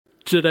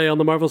Today on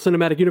the Marvel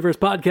Cinematic Universe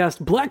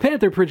podcast, Black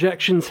Panther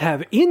projections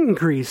have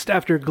increased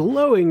after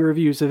glowing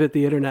reviews have hit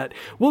the internet.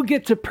 We'll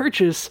get to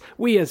purchase,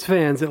 we as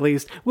fans at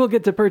least, we'll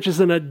get to purchase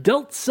an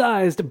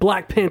adult-sized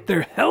Black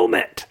Panther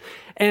helmet.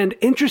 And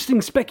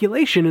interesting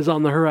speculation is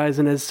on the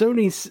horizon as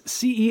Sony's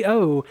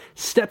CEO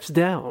steps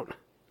down.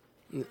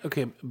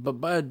 Okay, but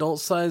by adult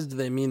size, do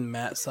they mean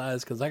Matt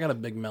size? Because I got a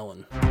big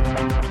melon.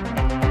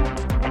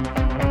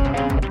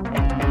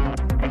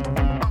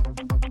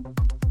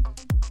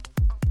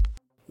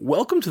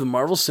 Welcome to the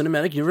Marvel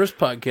Cinematic Universe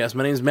podcast.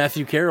 My name is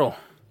Matthew Carroll.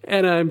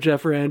 And I'm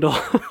Jeff Randall.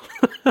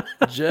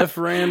 Jeff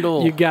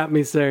Randall. You got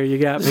me, sir. You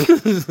got me.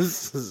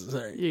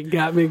 Sorry. You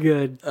got me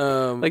good.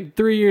 Like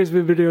 3 years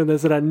we've been doing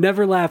this, and I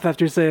never laugh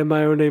after saying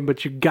my own name,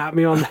 but you got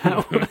me on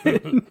that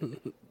one.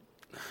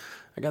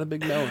 I got a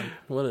big melon.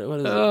 What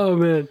is it? Oh,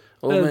 man.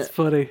 That's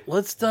funny.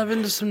 Let's dive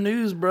into some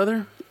news,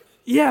 brother.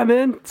 Yeah,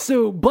 man.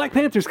 So Black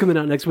Panther's coming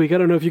out next week. I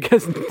don't know if you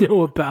guys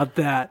know about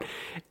that.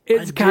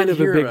 It's kind of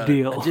a big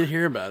deal. I did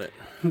hear about it.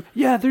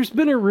 Yeah, there's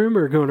been a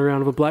rumor going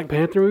around of a Black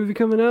Panther movie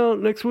coming out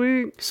next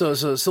week. So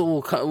it's a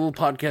little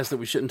podcast that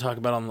we shouldn't talk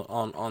about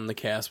on the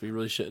cast. We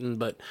really shouldn't.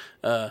 But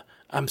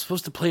I'm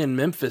supposed to play in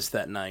Memphis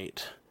that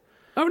night.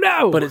 Oh,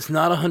 no! But it's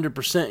not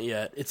 100%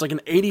 yet. It's like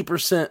an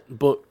 80%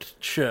 booked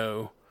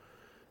show.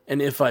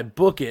 And if I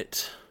book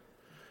it,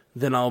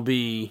 then I'll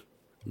be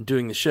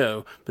doing the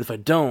show. But if I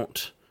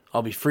don't,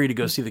 I'll be free to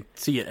go see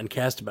it and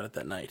cast about it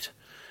that night.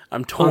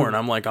 I'm torn.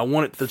 I'm like, I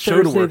want the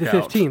show to work Thursday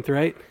the 15th,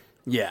 right?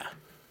 Yeah.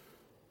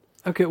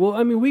 Okay, well,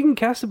 I mean, we can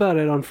cast about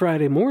it on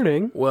Friday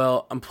morning.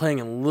 Well, I'm playing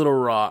in Little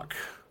Rock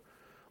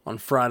on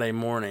Friday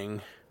morning,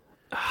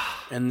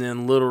 and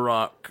then Little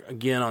Rock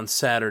again on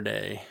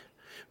Saturday.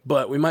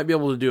 But we might be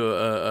able to do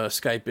a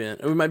Skype in.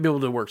 We might be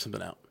able to work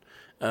something out.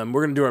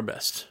 We're going to do our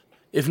best.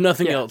 If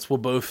nothing else, we'll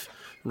both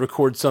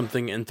record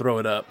something and throw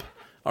it up,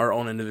 our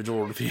own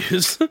individual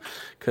reviews,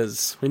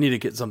 because we need to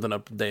get something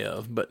up the day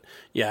of. But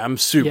yeah, I'm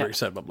super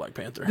excited about Black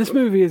Panther. This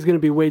movie is going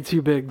to be way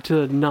too big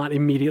to not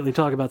immediately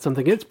talk about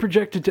something. It's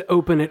projected to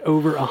open at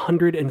over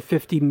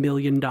 $150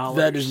 million.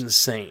 That is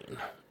insane.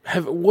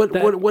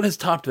 What has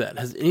topped that?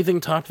 Has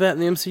anything topped that in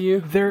the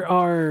MCU? There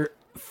are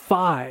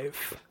four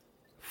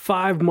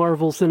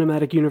Marvel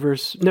Cinematic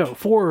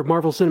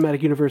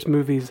Universe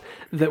movies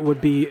that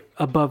would be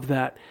above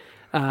that.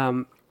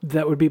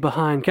 That would be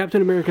behind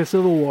Captain America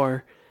Civil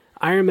War,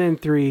 Iron Man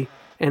 3,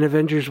 and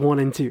Avengers 1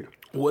 and 2.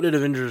 What did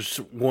Avengers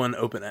 1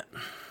 open at?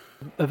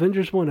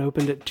 Avengers 1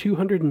 opened at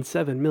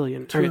 $207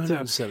 million.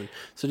 207.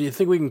 So do you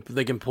think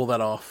they can pull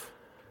that off?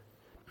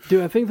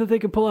 Do I think that they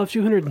could pull off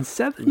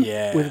 207?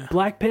 Yeah. With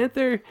Black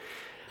Panther?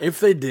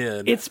 If they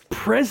did. It's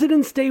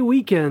President's Day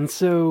weekend,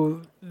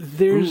 so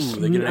there's...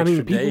 they get an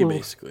extra day,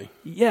 basically.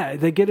 Yeah,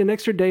 they get an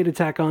extra day to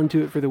tack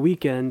onto it for the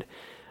weekend.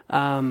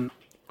 I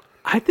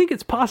think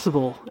it's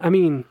possible. I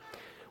mean,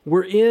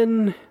 we're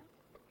in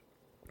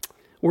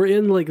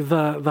like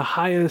the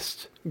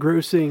highest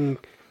grossing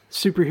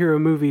superhero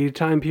movie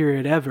time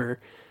period ever.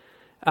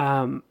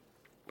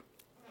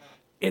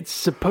 It's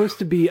supposed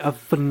to be a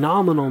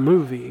phenomenal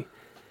movie.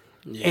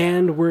 Yeah.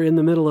 And we're in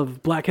the middle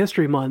of Black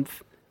History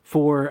Month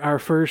for our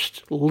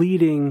first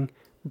leading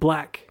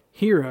black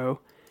hero.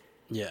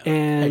 Yeah.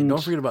 And hey,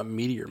 don't forget about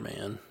Meteor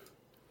Man.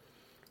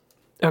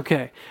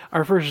 Okay.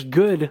 Our first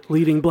good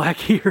leading black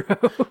hero.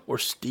 Or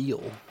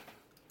Steel.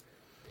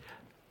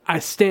 I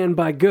stand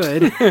by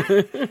good.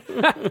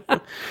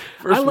 I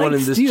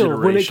liked Steel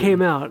when it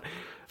came out.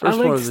 I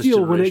liked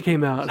Steel when it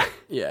came out.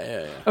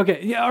 Yeah. Okay,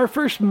 yeah, our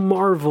first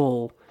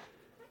Marvel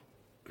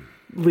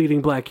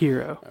leading black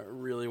hero. I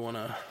really want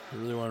to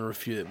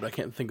refute it, but I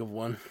can't think of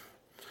one.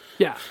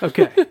 Yeah,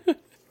 okay.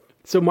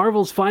 So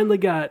Marvel's finally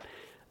got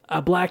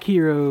a black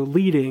hero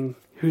leading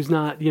who's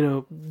not,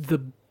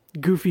 the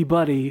goofy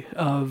buddy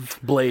of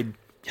Blade.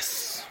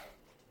 Yes.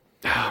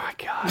 Oh my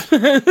god.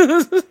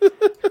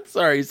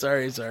 Sorry.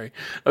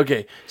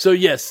 Okay, so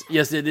yes,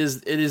 it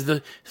is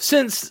the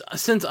since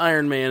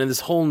Iron Man and this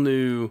whole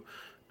new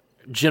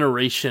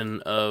generation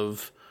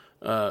of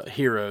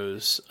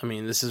heroes. I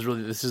mean, this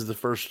is the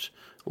first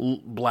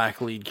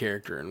black lead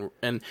character,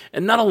 and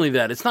not only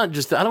that, it's not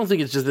just. I don't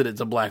think it's just that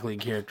it's a black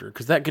lead character,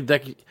 because that could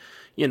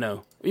you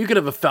could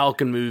have a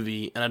Falcon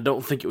movie, and I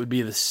don't think it would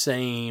be the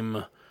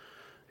same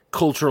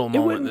cultural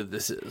moment that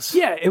this is.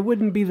 Yeah, it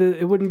wouldn't be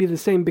the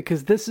same,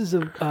 because this is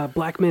a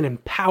black man in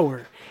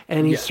power,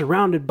 and he's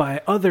surrounded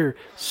by other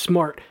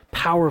smart,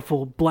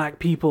 powerful black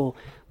people.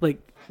 Like,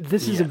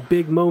 this is a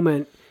big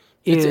moment.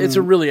 It's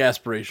a really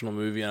aspirational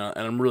movie, and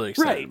I'm really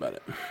excited about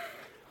it.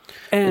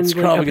 And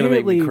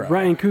apparently,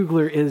 Ryan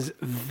Coogler is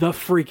the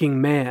freaking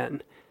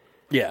man.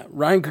 Yeah,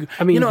 Ryan Coogler.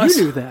 I mean, you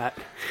knew that.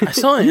 I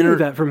saw you knew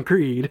that from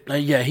Creed.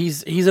 Yeah,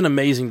 he's an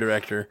amazing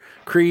director.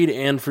 Creed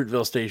and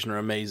Fruitvale Station are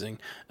amazing.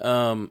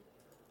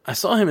 I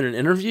saw him in an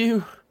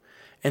interview,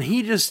 and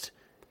he's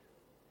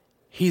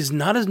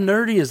not as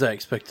nerdy as I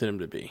expected him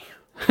to be.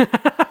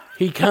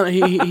 He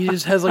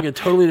just has like a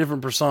totally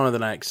different persona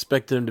than I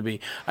expected him to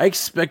be. I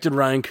expected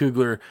Ryan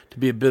Coogler to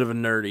be a bit of a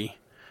nerdy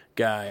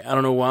guy. I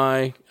don't know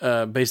why,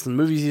 based on the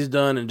movies he's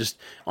done, and just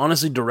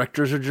honestly,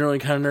 directors are generally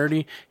kind of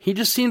nerdy. He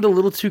just seemed a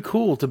little too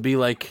cool to be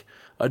like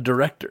a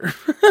director,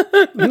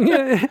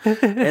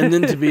 and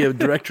then to be a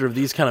director of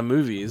these kind of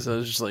movies. I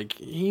was just like,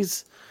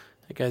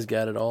 that guy's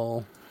got it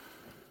all.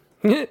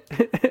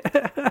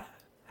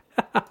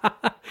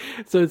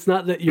 So it's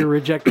not that you're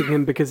rejecting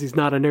him because he's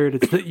not a nerd.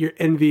 It's that you're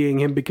envying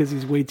him because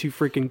he's way too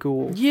freaking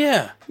cool.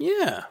 Yeah,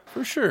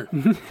 for sure.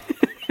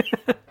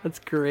 That's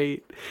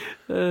great.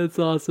 That's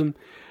awesome.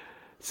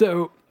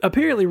 So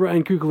apparently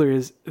Ryan Coogler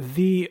is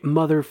the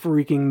mother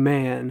freaking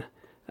man.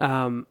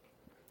 I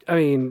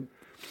mean,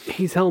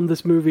 he's helmed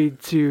this movie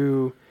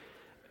to,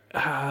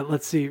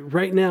 let's see,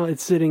 right now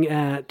it's sitting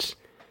at,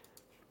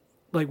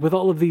 like, with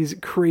all of these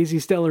crazy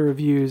stellar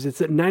reviews,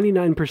 it's at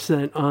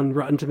 99% on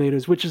Rotten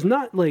Tomatoes, which is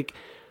not like,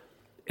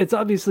 it's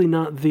obviously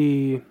not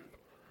the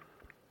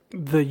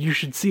you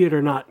should see it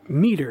or not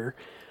meter,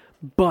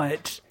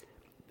 but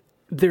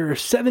there are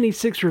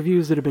 76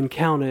 reviews that have been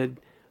counted.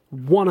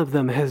 One of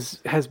them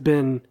has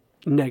been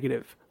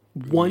negative.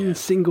 One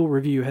single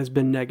review has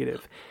been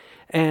negative.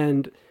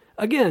 And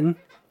again,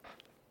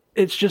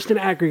 it's just an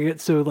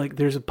aggregate, so like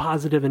there's a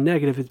positive and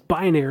negative. It's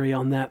binary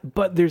on that,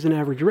 but there's an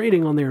average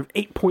rating on there of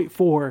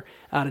 8.4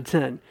 out of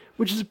 10,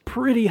 which is a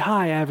pretty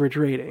high average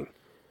rating.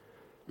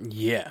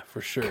 Yeah,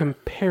 for sure.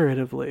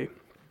 Comparatively.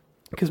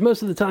 Because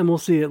most of the time we'll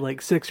see it like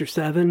 6 or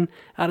 7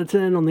 out of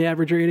 10 on the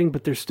average rating,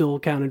 but they're still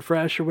counted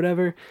fresh or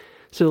whatever.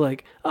 So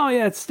like, oh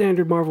yeah, it's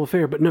standard Marvel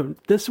fare. But no,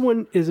 this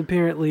one is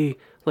apparently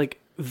like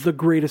the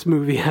greatest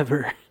movie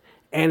ever.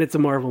 And it's a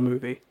Marvel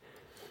movie.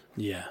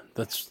 Yeah,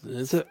 it's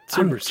so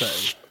super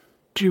exciting.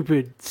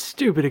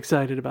 Stupid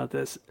excited about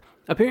this.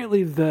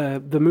 Apparently the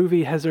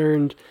movie has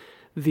earned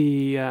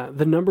the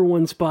number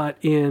one spot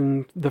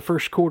in the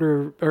first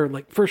quarter, or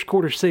like first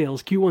quarter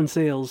sales,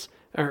 Q1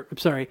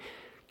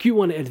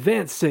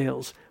 advanced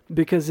sales,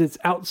 because it's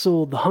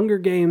outsold The Hunger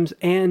Games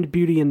and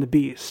Beauty and the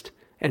Beast.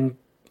 And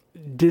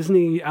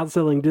Disney,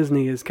 outselling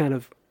Disney is kind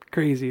of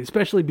crazy,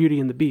 especially Beauty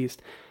and the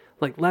Beast.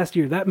 Like last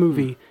year, that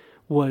movie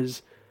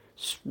was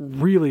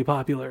really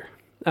popular.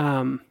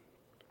 And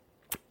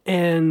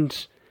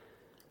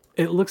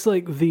it looks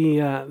like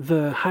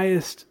the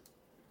highest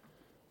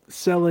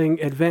selling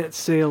advanced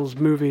sales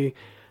movie,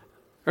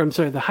 or I'm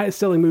sorry, the highest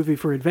selling movie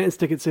for advanced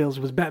ticket sales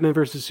was Batman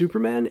vs.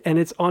 Superman, and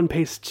it's on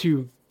pace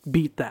to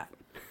beat that.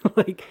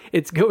 Like,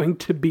 it's going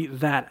to beat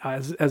that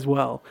as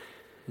well.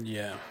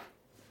 Yeah.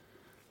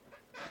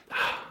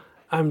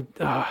 I'm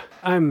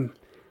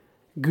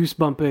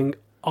goosebumping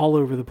all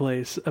over the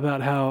place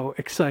about how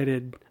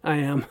excited I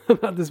am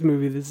about this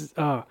movie. This is,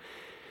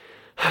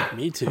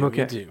 Me too. I'm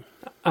okay. Me too.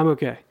 I'm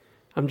okay.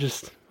 I'm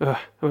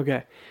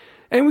okay.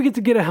 And we get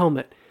to get a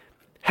helmet.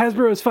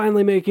 Hasbro is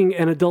finally making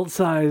an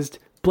adult-sized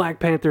Black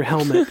Panther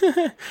helmet.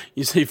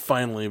 You say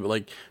finally, but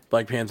like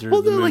Black Panther.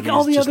 Well, the like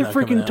all the other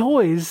freaking out.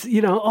 toys,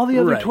 all the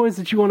other Right. toys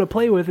that you want to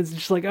play with, it's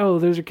just like, oh,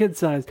 those are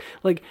kid-sized.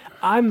 Like,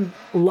 I'm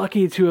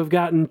lucky to have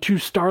gotten 2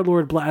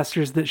 Star-Lord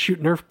blasters that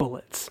shoot Nerf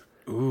bullets.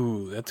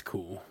 Ooh, that's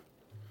cool.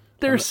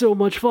 They're so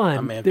much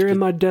fun. They're in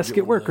my desk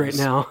at work right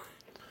now.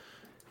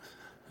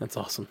 That's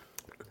awesome.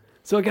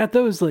 So I got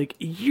those like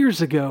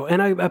years ago,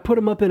 and I put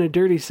them up in a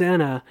Dirty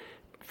Santa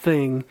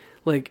thing.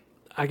 Like,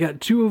 I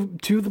got two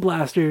of the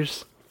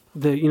blasters.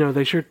 They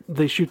shoot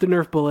the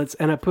Nerf bullets,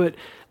 and I put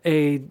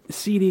a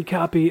CD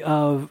copy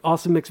of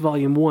Awesome Mix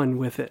Volume 1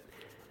 with it.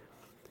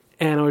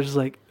 And I was just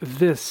like,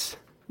 this,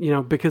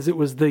 because it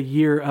was the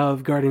year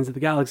of Guardians of the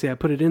Galaxy, I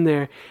put it in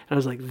there, and I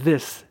was like,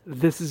 this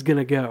is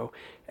gonna go.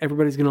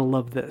 Everybody's gonna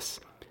love this.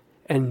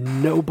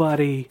 And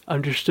nobody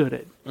understood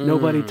it.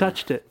 Nobody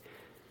touched it.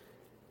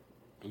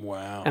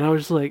 Wow. And I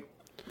was just like,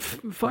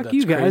 fuck That's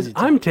you guys, crazy,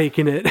 I'm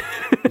taking it.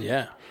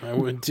 Yeah, I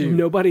would too.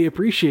 Nobody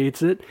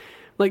appreciates it.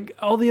 Like,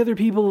 all the other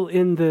people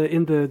in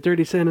the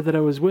Dirty Santa that I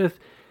was with,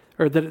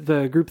 or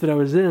the group that I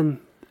was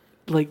in,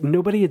 like,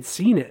 nobody had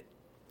seen it.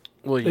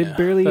 Well, yeah, They'd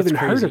barely that's even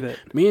crazy. heard of it.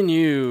 Me and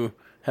you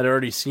had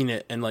already seen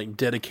it and like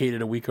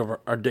dedicated a week of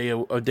our day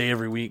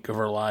every week of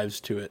our lives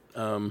to it.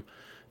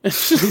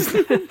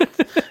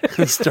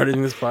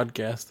 Starting this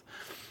podcast.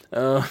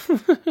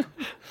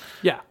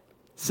 Yeah.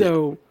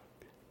 So,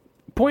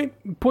 point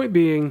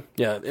being,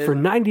 for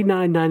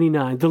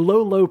 $99.99, the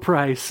low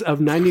price of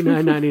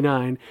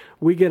 $99.99,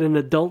 we get an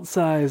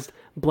adult-sized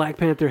Black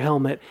Panther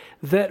helmet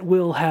that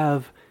will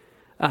have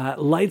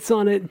lights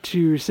on it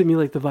to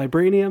simulate the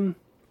vibranium.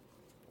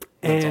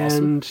 That's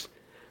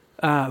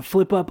and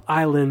flip-up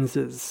eye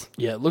lenses.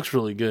 Yeah, it looks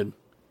really good.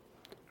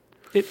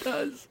 It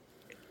does.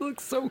 It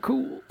looks so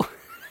cool.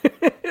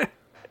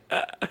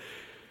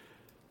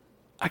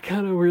 I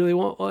kind of really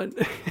want one.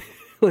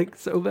 Like,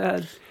 so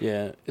bad.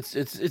 Yeah,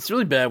 it's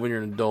really bad when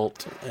you're an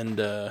adult, and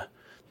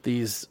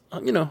these,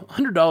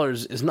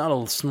 $100 is not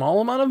a small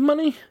amount of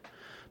money,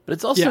 but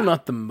it's also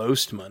not the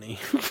most money.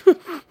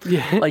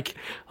 Yeah. like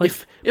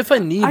if I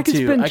need to, I could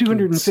spend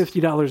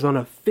 $250 on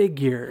a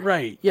figure.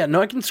 Right. Yeah,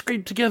 no, I can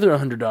scrape together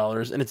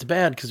 $100, and it's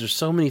bad because there's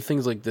so many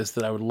things like this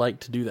that I would like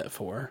to do that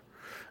for.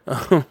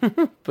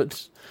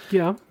 But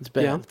Yeah, it's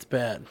bad. Yeah. It's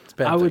bad. It's a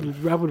bad. I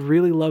thing. would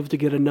really love to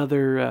get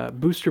another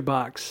booster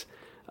box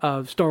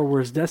of Star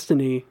Wars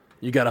Destiny.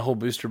 You got a whole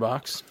booster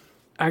box?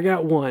 I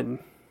got one,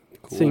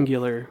 Cool.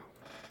 singular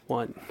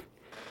one,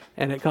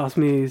 and it cost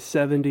me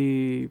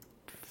 $74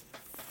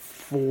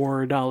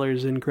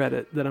 in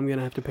credit that I'm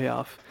gonna have to pay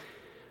off.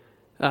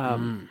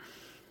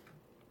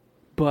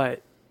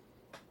 But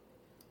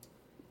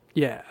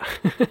yeah,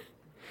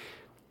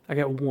 I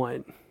got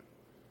one.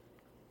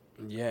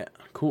 Yeah,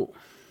 cool.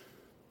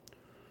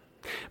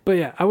 But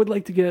yeah, I would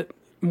like to get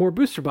more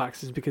booster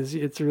boxes because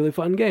it's a really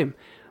fun game.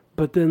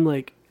 But then,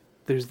 like,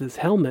 there's this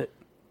helmet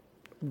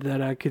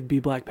that I could be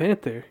Black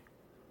Panther.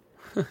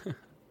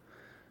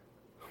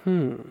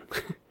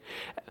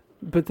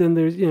 But then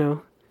there's,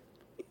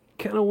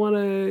 kind of want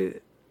to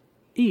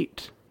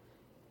eat,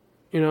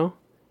 want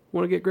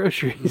to get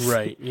groceries.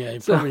 Right. Yeah. You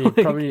So,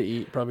 probably need to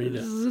eat. Probably need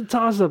This to. is a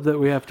toss-up that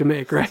we have to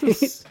make, right?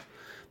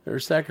 There are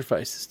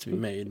sacrifices to be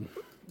made.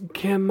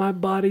 Can my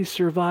body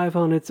survive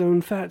on its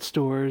own fat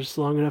stores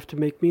long enough to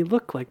make me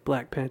look like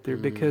Black Panther?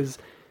 Because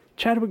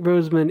Chadwick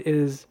Boseman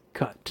is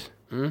cut.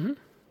 Mm-hmm.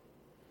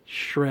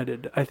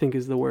 Shredded, I think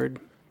is the word.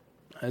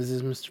 As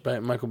is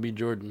Mr. Michael B.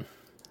 Jordan.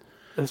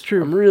 That's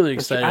true. I'm really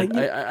That's true. excited.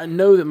 I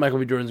know that Michael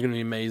B. Jordan is going to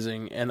be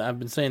amazing, and I've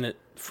been saying it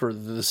for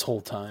this whole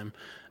time.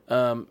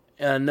 And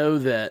I know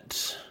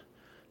that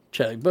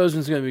Chadwick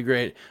Boseman's going to be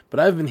great,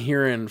 but I've been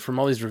hearing from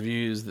all these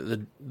reviews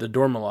that the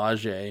Dora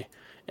Milaje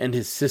and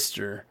his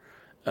sister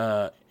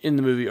in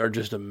the movie are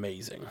just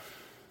amazing.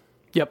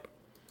 Yep.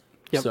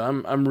 So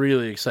I'm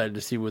really excited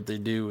to see what they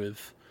do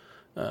with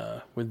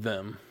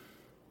them.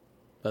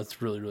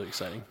 That's really, really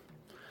exciting.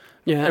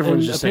 Yeah,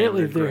 Everyone's and just saying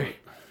apparently they're great.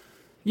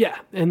 Yeah,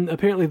 and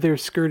apparently they're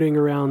skirting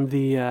around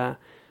the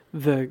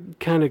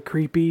kind of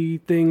creepy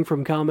thing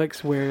from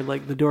comics where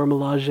like the Dora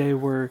Milaje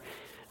were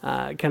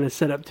kind of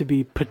set up to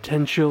be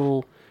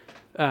potential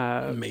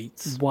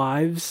Mates.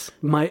 wives,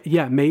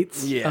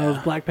 mates Yeah.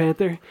 of Black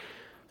Panther.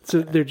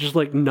 So they're just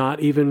like not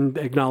even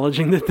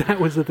acknowledging that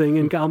was a thing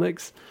in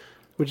comics,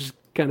 which is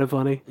kind of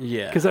funny.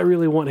 Yeah. Because I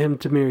really want him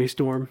to marry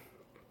Storm.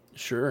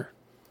 Sure.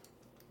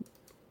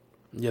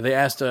 Yeah, they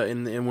asked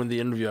in one of the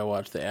interview I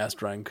watched, they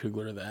asked Ryan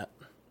Coogler that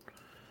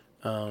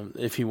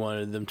if he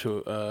wanted them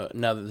to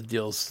now that the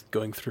deal's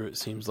going through, it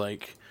seems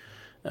like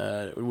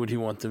would he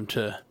want them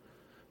to,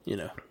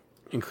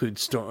 include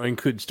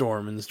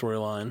Storm in the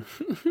storyline?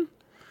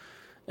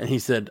 And he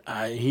said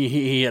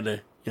he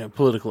had a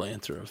political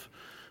answer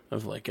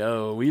of like,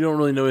 oh, we don't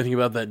really know anything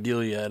about that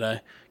deal yet.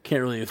 I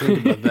can't really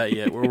think about that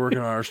yet. We're working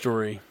on our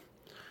story.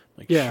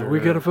 Like, Yeah, sure, we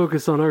got to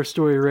focus on our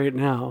story right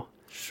now.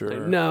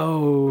 sure.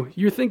 No,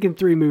 you're thinking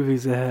 3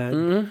 movies ahead.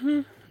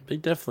 Mm-hmm. They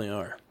definitely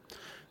are.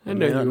 I They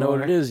know don't you know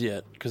what are. it is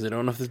yet because they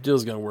don't know if this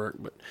deal's going to work.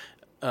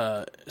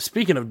 But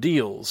speaking of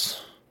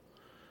deals,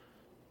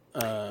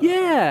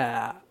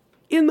 Yeah,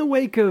 in the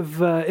wake of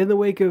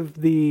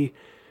the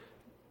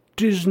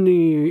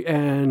Disney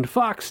and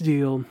Fox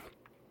deal,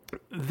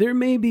 there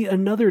may be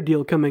another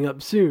deal coming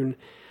up soon.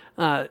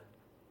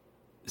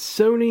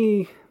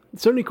 Sony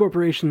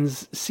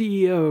Corporation's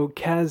CEO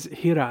Kaz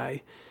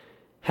Hirai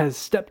has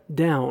stepped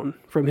down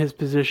from his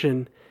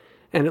position,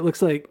 and it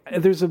looks like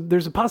there's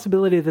a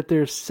possibility that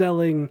they're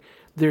selling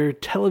their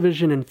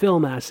television and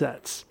film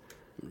assets.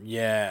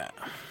 yeah,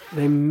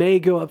 They may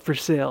go up for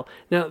sale.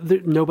 Now,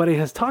 nobody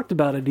has talked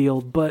about a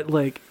deal, but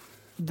like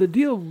the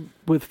deal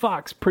with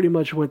Fox pretty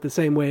much went the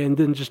same way and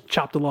then just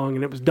chopped along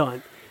and it was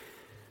done.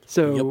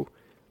 So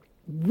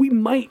we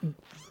might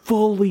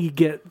fully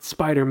get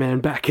Spider-Man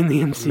back in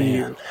the MCU.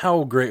 man,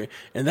 how great!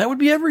 And that would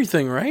be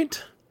everything,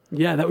 right?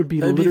 Yeah, that would be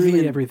That'd literally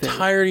be the everything.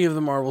 entirety of the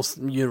Marvel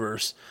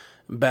universe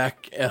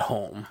back at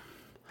home.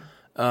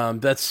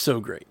 That's so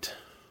great.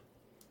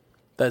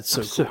 That's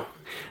so cool. So,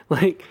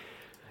 like,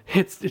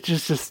 it's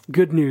just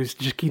good news.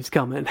 Just keeps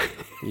coming.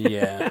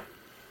 Yeah.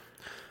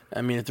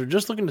 I mean, if they're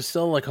just looking to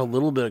sell like a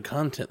little bit of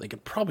content, they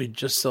could probably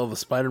just sell the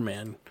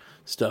Spider-Man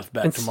stuff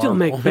back And to still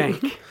Marvel make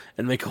bank.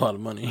 and make a lot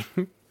of money.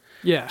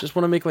 Yeah, Just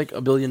want to make like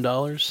 $1 billion.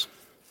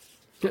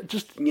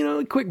 just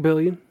a quick $1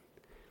 billion.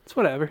 It's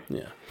whatever.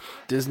 Yeah.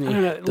 Disney I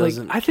don't know. Like,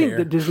 doesn't I think care.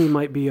 that Disney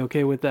might be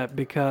okay with that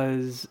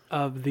because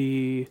of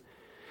the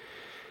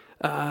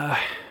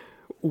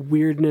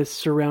weirdness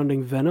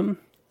surrounding Venom.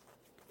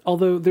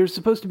 Although there's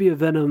supposed to be a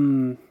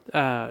Venom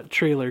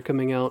trailer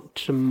coming out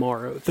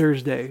tomorrow,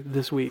 Thursday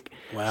this week.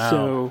 Wow.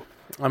 So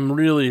I'm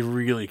really,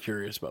 really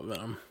curious about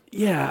Venom.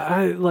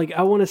 yeah,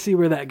 I want to see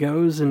where that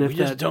goes, and if We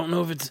just that don't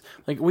know if it's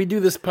like we do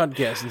this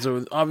podcast, and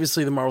so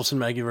obviously the Marvel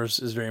Cinematic Universe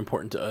is very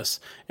important to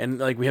us, and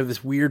like we have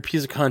this weird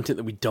piece of content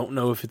that we don't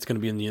know if it's going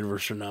to be in the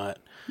universe or not.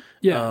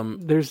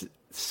 there's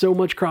so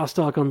much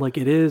crosstalk on like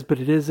it is, but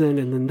it isn't,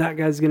 and then that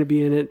guy's going to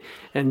be in it,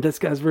 and this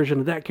guy's version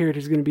of that character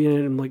is going to be in it.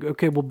 And I'm like,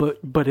 okay, well,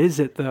 but is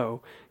it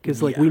though?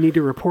 Because like Yeah. we need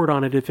to report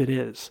on it if it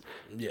is.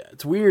 Yeah,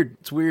 it's weird.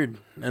 It's weird,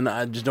 and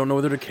I just don't know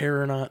whether to care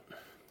or not.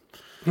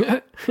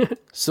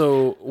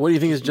 So, what do you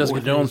think is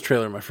Jessica Jones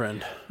trailer, my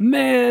friend?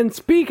 Man,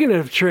 speaking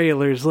of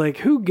trailers, like,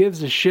 who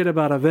gives a shit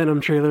about a Venom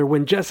trailer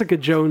when Jessica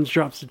Jones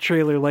drops a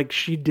trailer like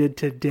she did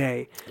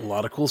today? A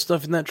lot of cool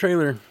stuff in that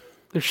trailer.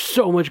 There's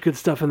so much good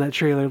stuff in that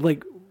trailer.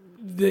 Like,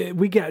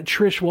 we got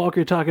Trish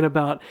Walker talking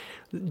about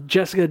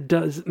Jessica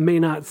may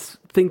not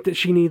think that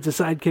she needs a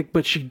sidekick,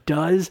 but she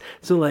does.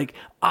 So, like,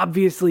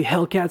 obviously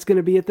Hellcat's going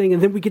to be a thing.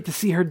 And then we get to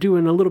see her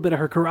doing a little bit of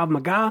her Krav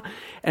Maga.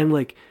 And,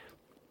 like,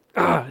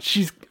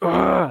 she's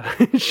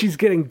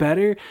getting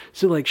better.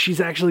 So, like, she's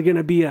actually going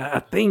to be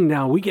a thing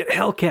now. We get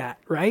Hellcat,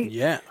 right?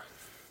 Yeah.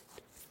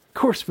 Of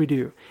course we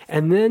do.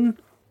 And then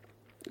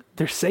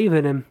they're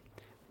saving him.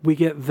 We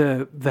get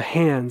the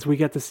hands. We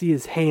got to see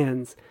his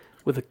hands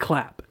with a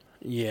clap.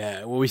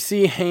 Yeah. Well, we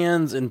see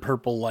hands in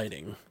purple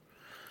lighting.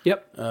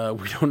 Yep.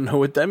 We don't know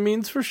what that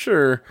means for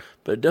sure,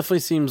 but it definitely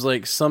seems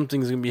like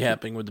something's going to be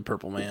happening with the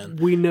Purple Man.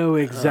 We know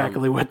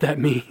exactly what that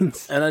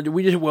means. And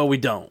we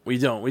don't.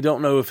 We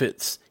don't know if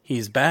it's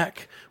he's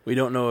back. We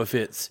don't know if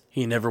it's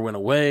he never went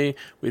away.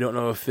 We don't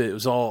know if it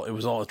was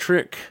all a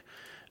trick.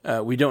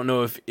 We don't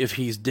know if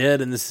he's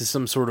dead and this is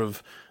some sort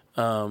of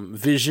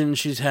vision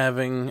she's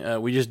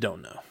having. We just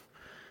don't know,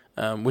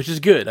 which is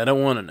good. I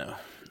don't want to know.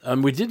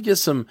 We did get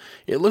some.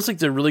 It looks like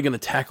they're really going to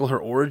tackle her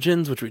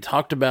origins, which we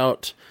talked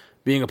about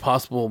being a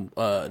possible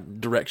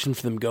direction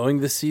for them going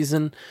this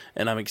season,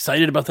 and I'm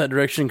excited about that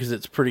direction because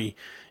it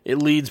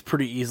leads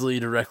pretty easily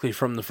directly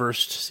from the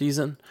first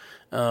season.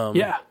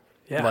 Yeah.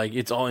 Like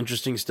it's all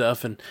interesting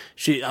stuff, and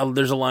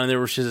there's a line there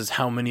where she says,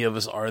 "How many of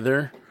us are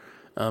there?"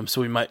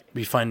 So we might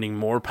be finding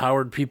more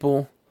powered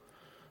people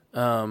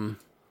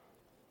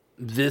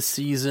this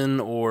season,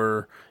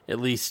 or at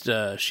least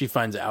she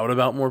finds out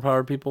about more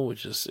powered people,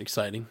 which is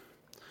exciting.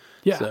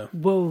 Yeah. So.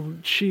 Well,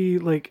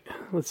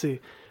 let's see.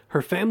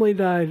 Her family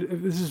died.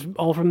 This is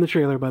all from the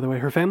trailer, by the way.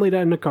 Her family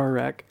died in a car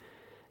wreck,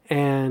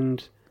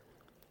 and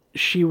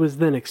she was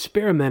then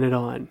experimented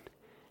on.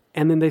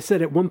 And then they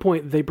said at one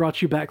point they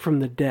brought you back from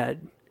the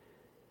dead.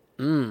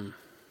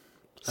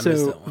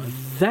 So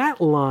that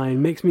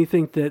line makes me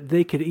think that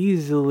they could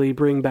easily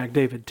bring back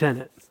David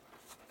Tennant.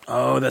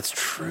 Oh, that's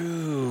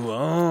true.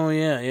 Oh,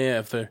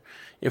 yeah.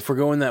 If we're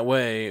going that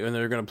way, and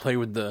they're going to play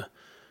with the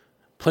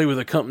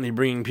company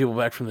bringing people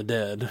back from the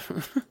dead,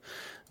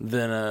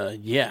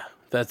 then yeah.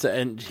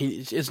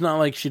 It's not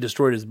like she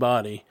destroyed his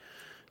body.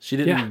 She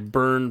didn't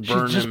burn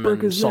him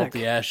and salt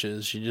the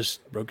ashes. She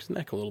just broke his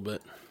neck a little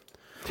bit.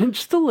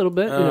 Just a little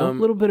bit, a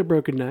little bit of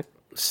broken neck.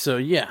 So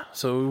yeah,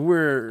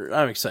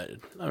 I'm excited.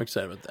 I'm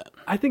excited about that.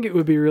 I think it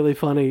would be really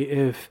funny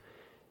if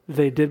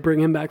they did bring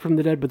him back from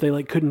the dead, but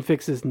they couldn't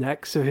fix his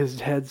neck, so his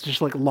head's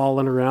just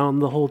lolling around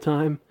the whole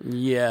time.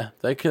 Yeah,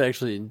 that could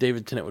actually.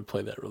 David Tennant would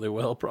play that really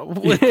well,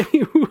 probably. Yeah,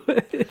 he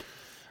would.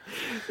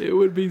 It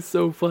would be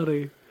so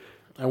funny.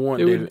 It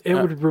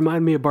would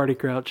remind me of Barty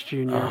Crouch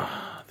Jr.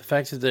 The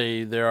fact that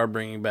they are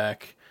bringing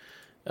back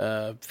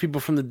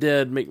people from the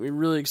dead make me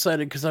really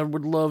excited because I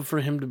would love for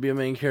him to be a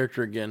main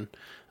character again.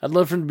 I'd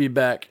love for him to be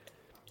back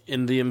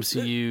in the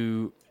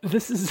MCU.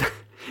 This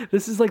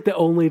is like the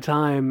only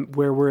time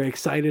where we're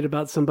excited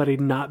about somebody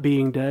not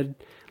being dead.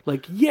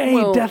 Like,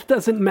 yay, death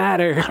doesn't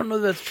matter. I don't know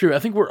if that's true. I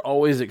think we're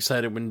always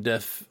excited when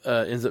death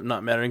ends up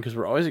not mattering because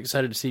we're always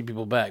excited to see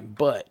people back,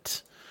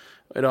 but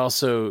it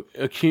also,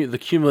 the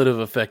cumulative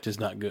effect is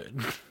not good.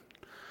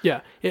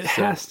 Yeah, it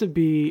has to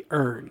be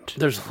earned.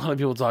 There's a lot of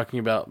people talking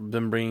about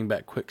them bringing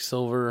back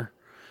Quicksilver,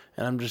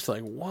 and I'm just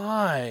like,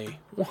 why?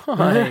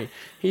 Why?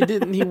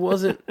 He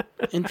wasn't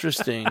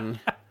interesting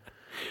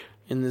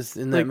in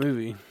that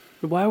movie.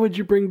 Why would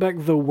you bring back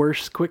the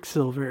worst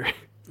Quicksilver?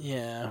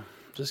 Yeah,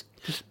 just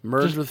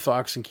merge with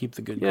Fox and keep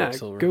the good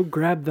Quicksilver. Go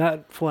grab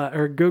that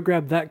go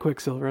grab that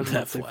Quicksilver. I was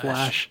going to say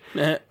Flash.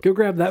 Go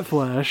grab that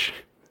Flash.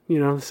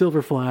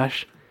 Silver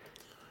Flash,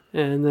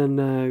 and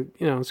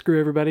then screw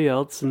everybody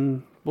else,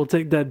 and we'll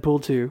take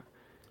Deadpool too.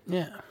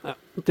 Yeah,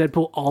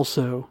 Deadpool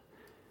also,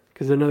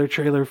 because another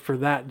trailer for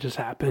that just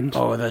happened.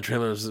 Oh, that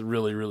trailer is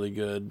really, really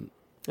good.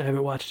 I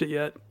haven't watched it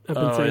yet. I've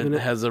been saving it.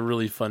 It has a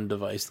really fun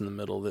device in the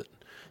middle that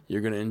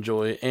you're going to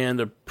enjoy, and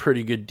a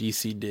pretty good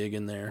DC dig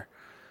in there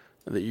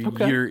that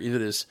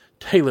that is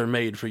tailor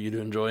made for you to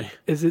enjoy.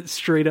 Is it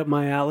straight up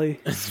my alley?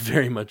 It's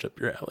very much up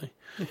your alley.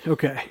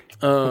 Okay.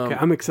 Okay,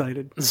 I'm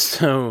excited.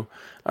 So,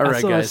 all right,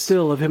 I saw guys. a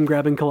still of him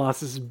grabbing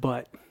Colossus'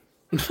 butt.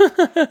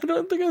 I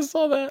don't think I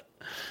saw that.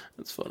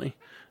 That's funny.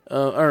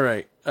 All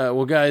right.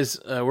 Well, guys,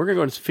 we're going to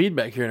go into some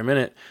feedback here in a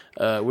minute.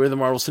 We're the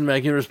Marvel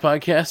Cinematic Universe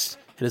Podcast.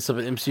 Hit us up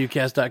at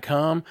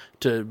mcucast.com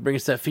to bring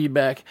us that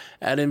feedback.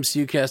 At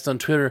mcucast on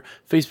Twitter,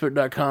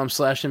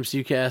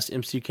 facebook.com/mcucast,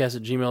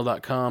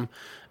 mcucast@gmail.com.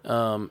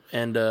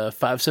 And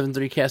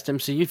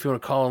 573-CAST-MCU if you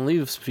want to call and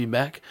leave some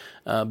feedback.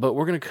 But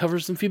we're going to cover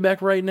some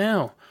feedback right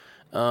now.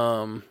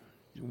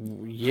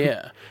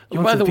 Yeah.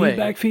 By the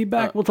way,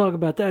 feedback. We'll talk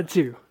about that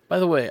too. By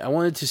the way, I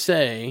wanted to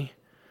say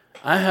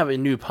I have a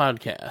new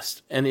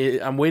podcast, and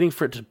I'm waiting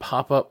for it to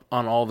pop up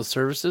on all the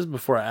services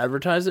before I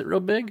advertise it real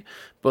big.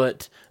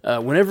 But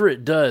whenever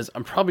it does,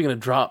 I'm probably going to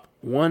drop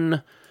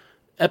one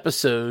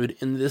episode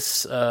in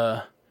this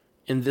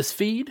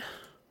feed.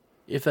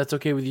 if that's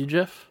okay with you,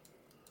 Jeff.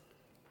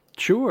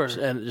 Sure.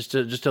 And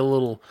just a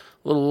little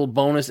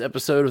bonus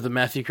episode of the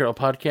Matthew Carroll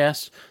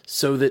podcast,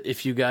 so that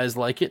if you guys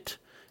like it,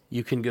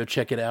 you can go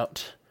check it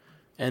out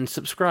and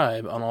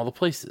subscribe on all the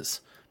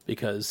places,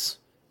 because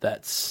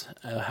that's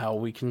how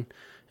we can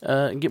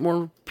get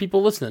more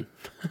people listening.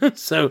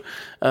 So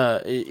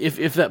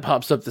if that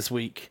pops up this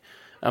week,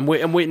 I'm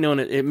waiting on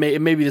it. It may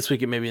be this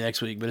week, it may be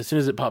next week, but as soon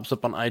as it pops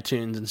up on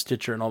iTunes and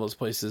Stitcher and all those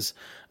places,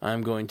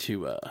 I'm going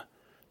to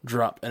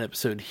drop an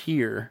episode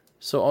here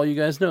so all you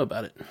guys know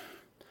about it.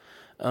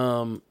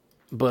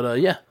 But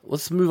yeah,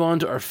 let's move on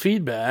to our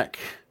feedback.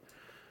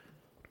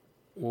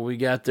 What we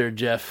got there,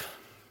 Jeff?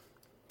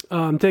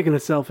 I'm taking a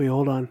selfie.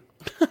 Hold on.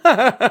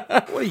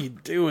 What are you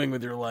doing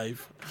with your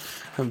life?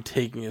 I'm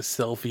taking a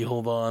selfie.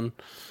 Hold on.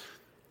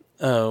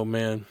 Oh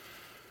man.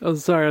 Oh,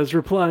 sorry. I was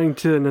replying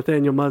to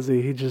Nathaniel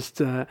Muzzy. He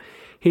just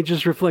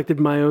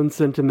reflected my own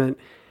sentiment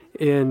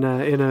in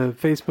a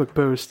Facebook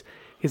post.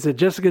 He said,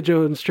 Jessica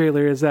Jones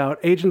trailer is out.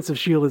 Agents of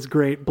S.H.I.E.L.D. is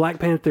great. Black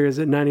Panther is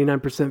at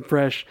 99%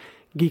 fresh.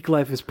 Geek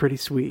Life is pretty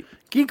sweet.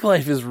 Geek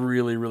Life is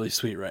really, really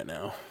sweet right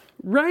now.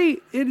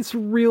 Right? It's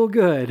real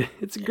good.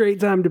 It's a great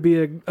time to be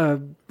a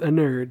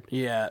nerd.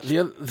 Yeah. The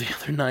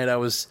other night I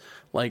was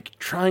like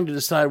trying to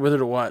decide whether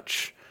to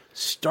watch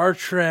Star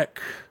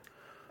Trek,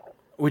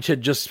 which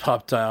had just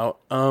popped out.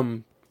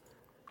 The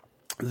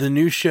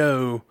new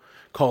show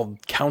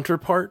called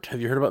Counterpart. Have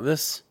you heard about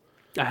this?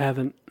 I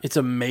haven't. It's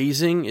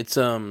amazing. It's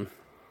oh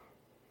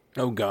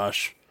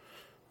gosh,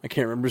 I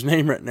can't remember his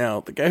name right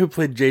now. The guy who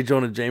played J.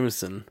 Jonah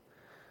Jameson.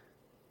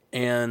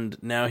 And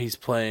now he's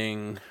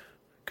playing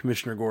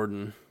Commissioner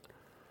Gordon.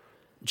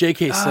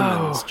 J.K.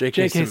 Simmons. Oh,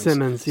 J.K.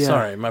 Simmons, yeah.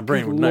 Sorry, my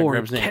brain would not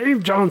grab his name.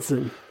 Cave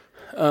Johnson.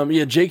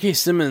 Yeah, J.K.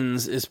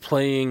 Simmons is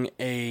playing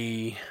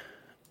a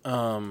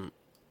man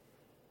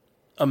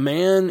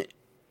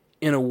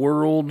in a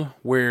world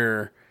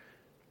where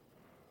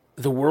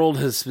the world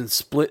has been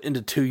split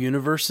into two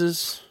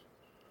universes.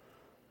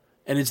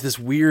 And it's this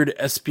weird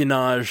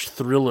espionage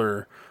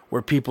thriller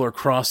where people are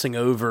crossing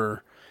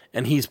over,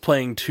 and he's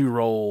playing two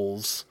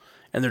roles.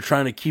 And they're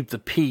trying to keep the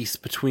peace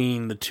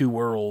between the two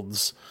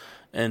worlds,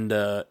 and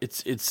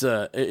it's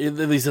at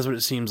least that's what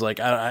it seems like.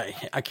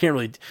 I can't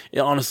really,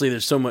 honestly.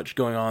 There's so much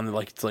going on that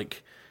it's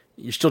like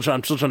I'm still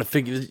trying to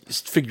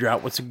figure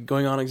out what's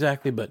going on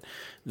exactly. But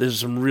there's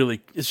some really,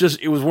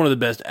 it was one of the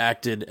best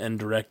acted and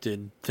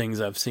directed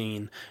things I've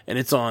seen, and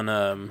it's on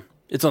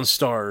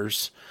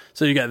Stars.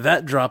 So you got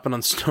that dropping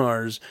on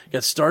Stars. You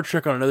got Star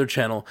Trek on another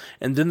channel,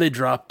 and then they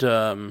dropped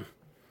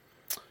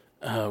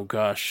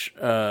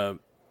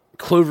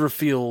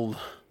Cloverfield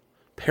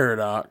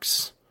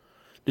Paradox.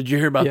 Did you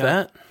hear about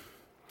that?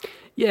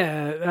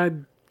 Yeah, I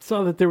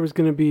saw that there was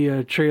going to be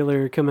a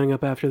trailer coming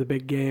up after the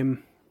big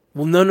game.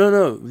 Well, no.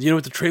 You know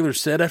what the trailer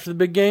said after the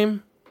big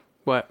game?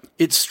 What?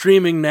 It's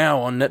streaming now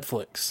on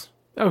Netflix.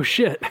 Oh,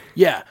 shit.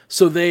 Yeah,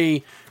 so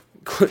they,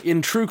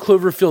 in true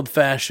Cloverfield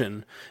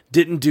fashion,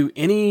 didn't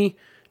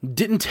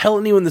tell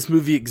anyone this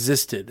movie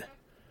existed.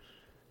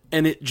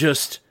 And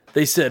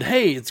they said,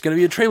 hey, it's going to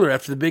be a trailer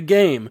after the big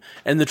game.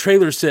 And the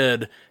trailer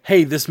said,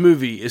 hey, this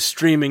movie is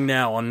streaming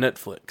now on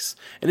Netflix.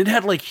 And it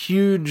had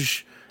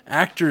huge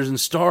actors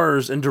and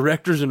stars and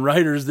directors and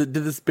writers that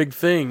did this big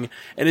thing.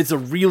 And it's a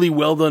really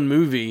well done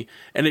movie.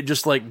 And it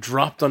just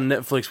dropped on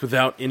Netflix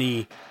without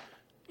any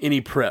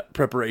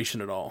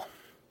preparation at all.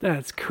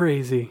 That's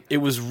crazy. It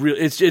was real.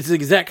 It's the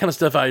exact kind of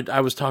stuff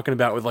I was talking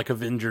about with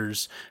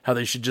Avengers, how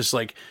they should just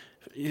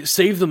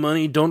save the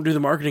money, don't do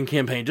the marketing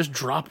campaign, just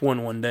drop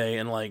one day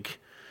and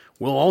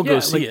we'll all go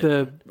see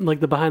it.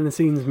 Like the behind the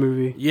scenes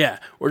movie. Yeah,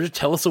 or just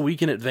tell us a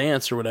week in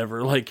advance or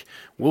whatever.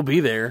 We'll be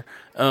there.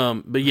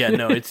 But yeah,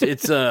 no, it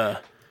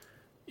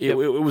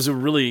was a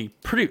really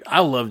pretty.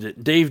 I loved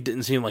it. Dave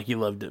didn't seem like he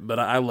loved it, but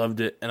I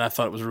loved it, and I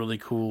thought it was a really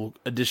cool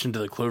addition to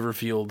the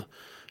Cloverfield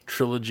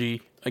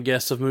trilogy, I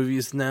guess, of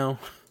movies now.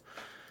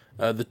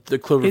 The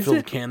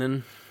Cloverfield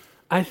canon.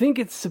 I think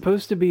it's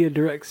supposed to be a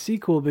direct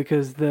sequel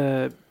because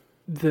the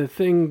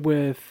thing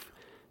with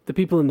the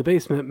people in the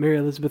basement, Mary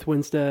Elizabeth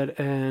Winstead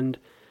and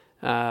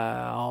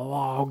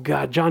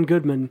John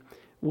Goodman,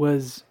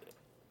 was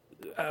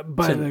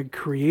by the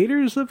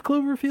creators of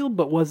Cloverfield,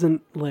 but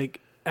wasn't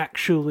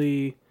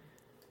actually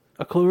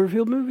a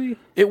Cloverfield movie.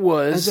 It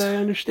was, as I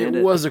understand it.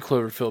 It was a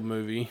Cloverfield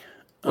movie.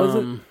 Was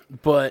it?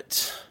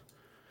 But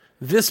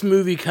this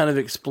movie kind of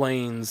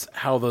explains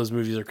how those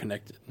movies are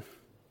connected.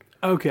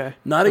 Okay.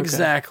 Not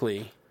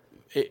exactly,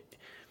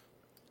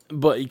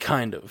 but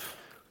kind of.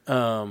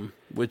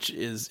 Which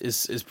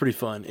is pretty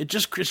fun. It's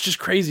just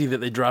crazy that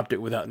they dropped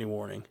it without any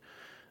warning.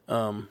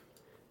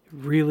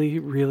 Really,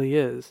 really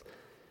is.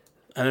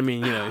 And I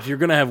mean, if you're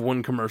gonna have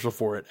one commercial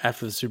for it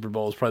after the Super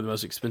Bowl, is probably the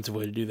most expensive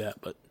way to do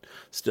that. But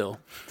still,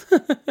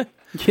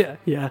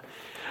 yeah.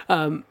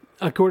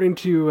 According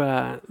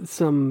to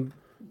some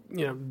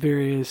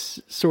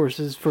various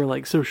sources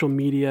for social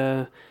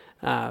media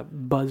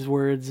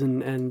buzzwords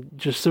and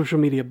just social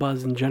media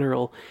buzz in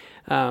general,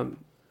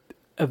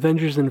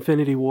 Avengers: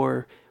 Infinity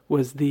War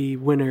was the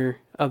winner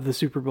of the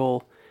Super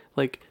Bowl.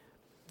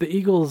 the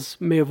Eagles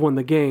may have won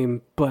the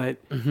game, but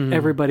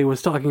everybody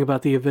was talking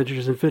about the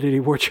Avengers Infinity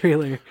War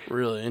trailer.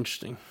 Really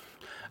interesting.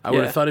 I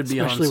would have thought it'd be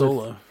Han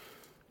Solo.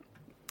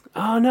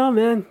 Oh no,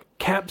 man!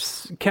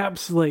 Cap's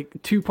like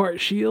 2-part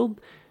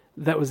shield.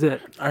 That was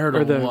it. I heard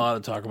a lot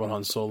of talk about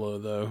Han Solo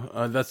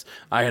though.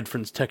 I had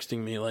friends texting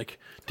me like,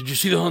 "Did you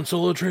see the Han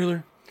Solo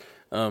trailer?"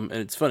 And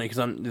it's funny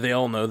because they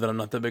all know that I'm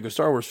not that big of a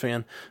Star Wars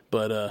fan,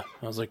 but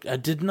I was like, I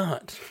did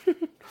not.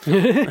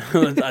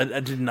 I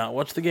did not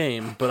watch the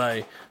game, but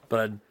I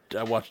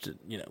watched it,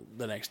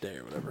 the next day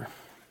or whatever.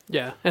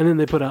 Yeah, and then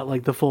they put out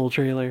like the full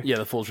trailer. Yeah,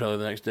 the full trailer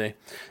the next day.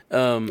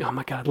 Oh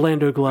my God,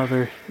 Lando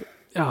Glover.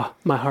 Oh,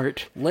 my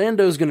heart.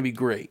 Lando's going to be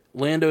great.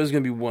 Lando is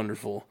going to be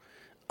wonderful.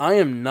 I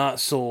am not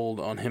sold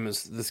on him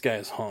as this guy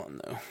as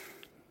Han, though.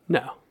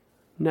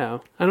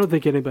 No, I don't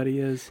think anybody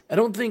is. I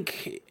don't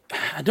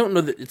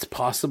know that it's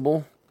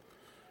possible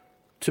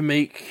to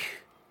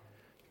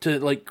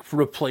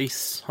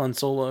replace Han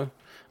Solo.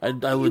 I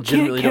legitimately don't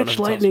know. You can't catch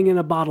lightning in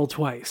a bottle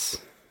twice.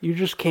 You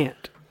just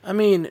can't. I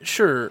mean,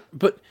 sure,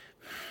 but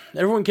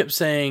everyone kept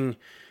saying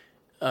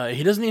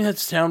he doesn't even have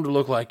to sound or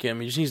look like him.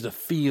 He just needs to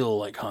feel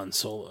like Han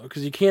Solo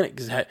because you can't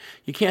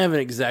have an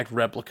exact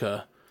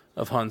replica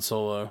of Han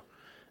Solo.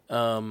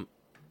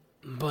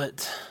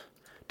 But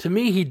to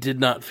me, he did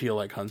not feel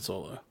like Han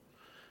Solo.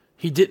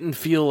 He didn't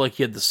feel like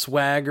he had the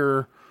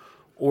swagger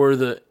Han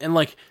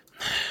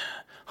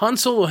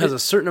Solo has a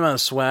certain amount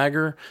of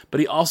swagger, but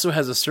he also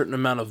has a certain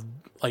amount of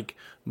like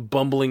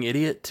bumbling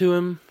idiot to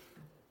him.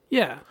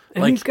 Yeah,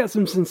 and he's got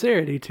some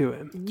sincerity to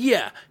him.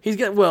 Yeah, he's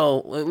got,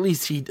 at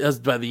least he does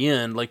by the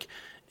end. Like,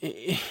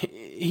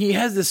 he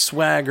has this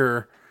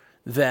swagger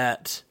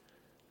that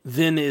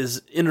then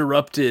is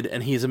interrupted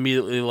and he's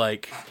immediately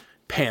like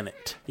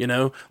panicked,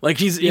 Like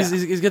he's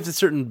got this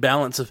certain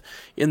balance of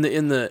in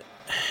the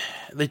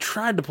they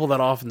tried to pull that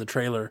off in the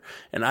trailer,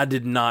 and I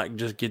did not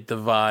just get the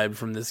vibe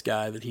from this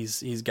guy that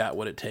he's got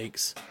what it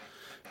takes.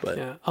 But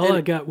yeah,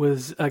 I got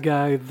was a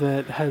guy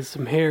that has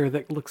some hair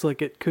that looks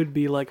like it could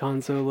be like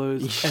Han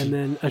Solo's, and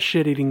then a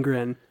shit-eating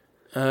grin.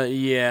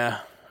 Yeah,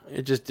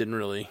 it just didn't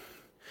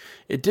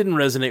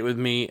resonate with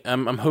me.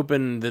 I'm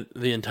hoping that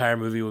the entire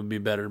movie would be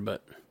better,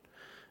 but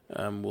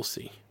we'll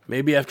see.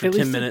 Maybe after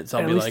 10 minutes,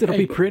 I'll be like, it'll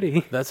be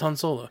pretty. That's Han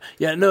Solo.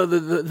 Yeah, no,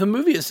 the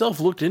movie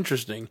itself looked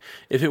interesting.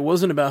 If it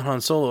wasn't about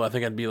Han Solo, I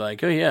think I'd be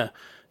like, oh yeah,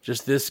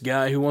 just this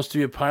guy who wants to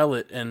be a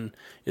pilot and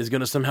is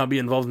going to somehow be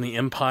involved in the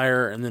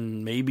Empire and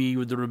then maybe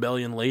with the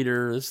rebellion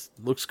later. This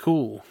looks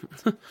cool.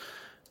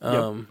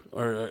 Or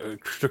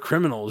the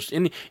criminals.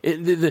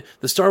 The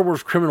Star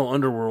Wars criminal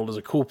underworld is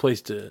a cool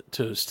place to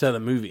set a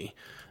movie.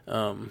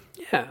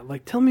 Yeah,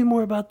 like tell me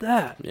more about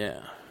that.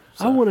 Yeah.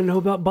 I want to know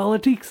about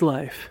Balatik's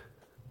life.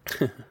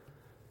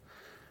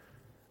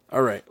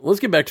 All right, let's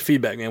get back to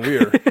feedback, man. We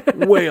are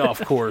way off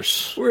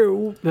course.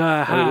 We're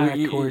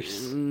high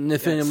course.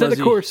 Set a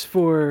course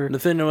for...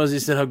 Nathaniel Muzzy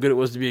said how good it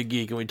was to be a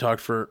geek, and we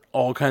talked for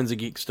all kinds of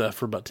geek stuff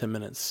for about 10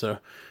 minutes. So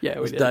yeah,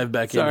 let's dive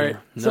back in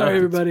here. Sorry,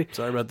 everybody.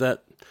 Sorry about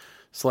that.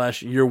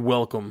 / you're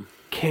welcome.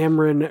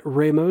 Cameron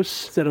Ramos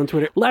said on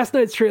Twitter, last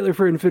night's trailer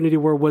for Infinity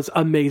War was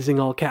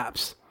amazing, all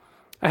caps.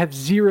 I have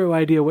zero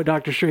idea what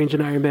Doctor Strange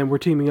and Iron Man were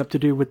teaming up to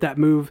do with that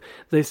move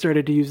they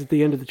started to use at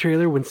the end of the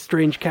trailer when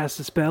Strange casts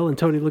a spell and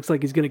Tony looks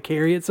like he's going to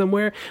carry it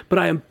somewhere, but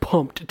I am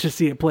pumped to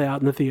see it play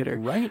out in the theater.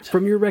 Right.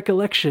 From your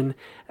recollection,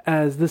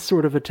 has this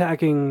sort of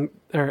attacking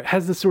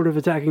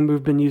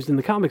move been used in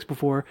the comics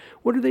before?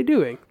 What are they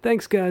doing?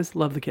 Thanks, guys.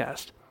 Love the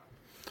cast.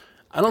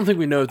 I don't think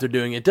we know what they're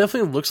doing. It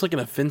definitely looks like an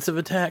offensive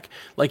attack.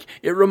 Like,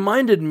 it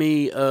reminded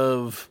me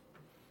of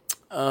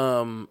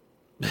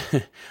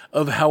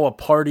of how a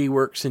party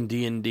works in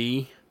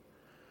D&D,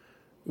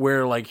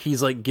 where like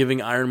he's like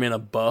giving Iron Man a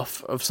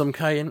buff of some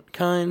kind.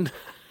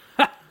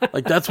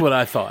 Like that's what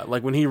I thought.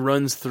 Like when he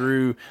runs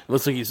through, it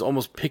looks like he's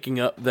almost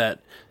picking up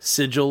that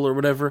sigil or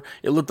whatever.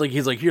 It looked like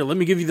he's like, here, let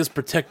me give you this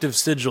protective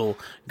sigil.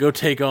 Go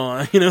take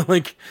on,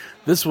 like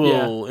this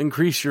will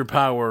increase your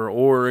power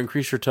or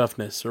increase your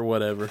toughness or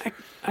whatever.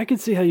 I could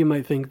see how you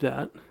might think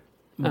that.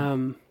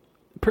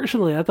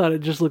 Personally, I thought it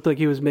just looked like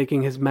he was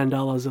making his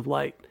mandalas of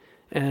light.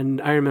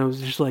 And Iron Man was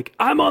just like,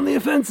 I'm on the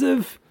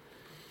offensive.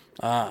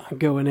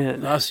 Going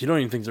in. So you don't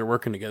even think they're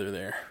working together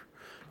there.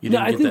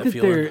 I think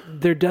that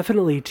they're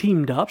definitely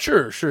teamed up.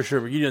 Sure.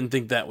 But you didn't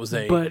think that was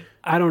But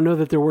I don't know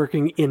that they're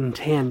working in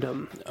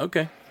tandem.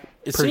 Okay.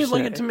 It seems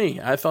like it to me.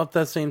 I thought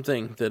that same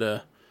thing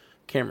that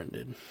Cameron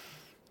did.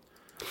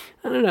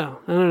 I don't know.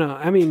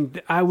 I mean,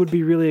 I would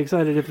be really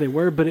excited if they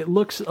were, but it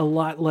looks a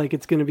lot like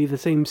it's going to be the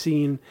same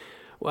scene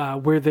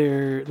where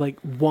they're like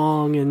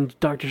Wong and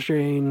Doctor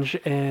Strange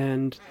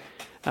and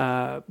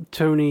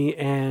Tony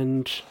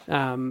and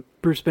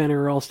Bruce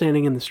Banner are all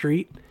standing in the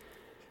street.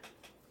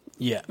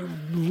 Yeah.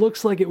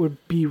 Looks like it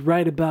would be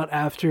right about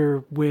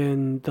after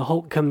when the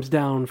Hulk comes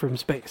down from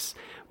space,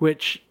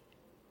 which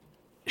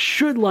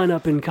should line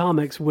up in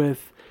comics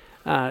with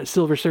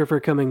Silver Surfer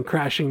coming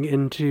crashing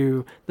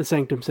into the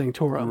Sanctum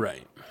Sanctorum.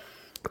 Right.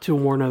 to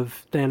warn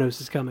of Thanos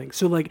is coming.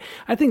 So, like,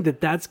 I think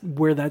that's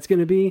where that's going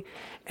to be.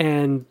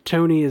 And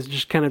Tony is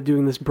just kind of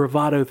doing this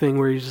bravado thing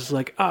where he's just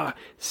like,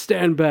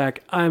 stand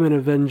back. I'm an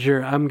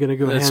Avenger. I'm going to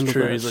go That's handle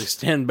true. this. He's like,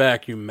 stand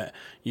back,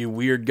 you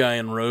weird guy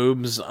in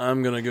robes.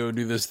 I'm going to go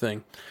do this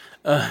thing.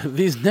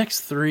 These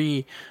next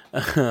three,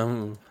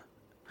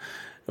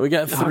 we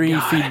got three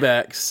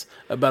feedbacks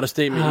about a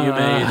statement you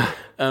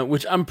made,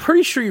 which I'm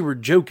pretty sure you were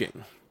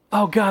joking.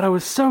 Oh God, I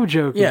was so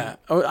joking. Yeah,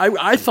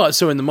 I thought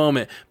so in the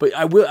moment, but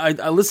I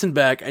listened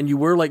back, and you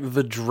were like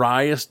the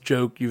driest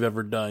joke you've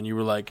ever done. You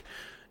were like,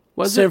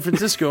 San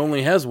Francisco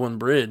only has one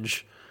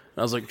bridge.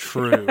 And I was like,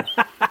 true.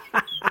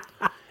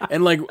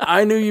 And like,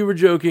 I knew you were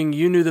joking.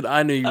 You knew that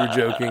I knew you were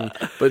joking,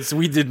 but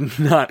we did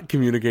not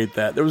communicate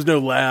that. There was no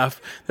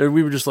laugh.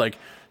 We were just like,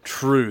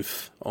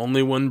 truth,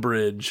 only one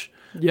bridge.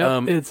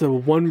 Yep, it's a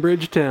one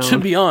bridge town. To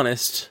be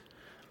honest,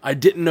 I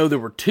didn't know there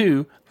were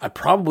two. I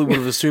probably would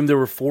have assumed there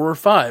were 4 or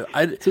 5.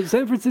 So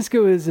San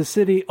Francisco is a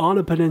city on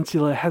a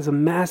peninsula, has a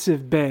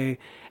massive bay,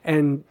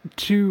 and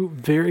 2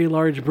 very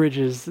large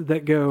bridges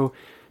that go,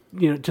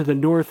 to the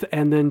north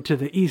and then to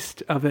the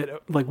east of it,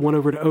 like one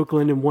over to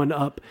Oakland and one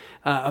up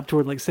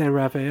toward like San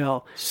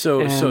Rafael.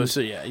 So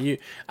yeah.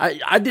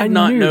 I did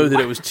not know that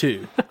it was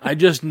 2. I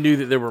just knew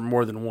that there were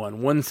more than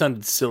one. One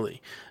sounded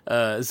silly,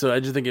 so I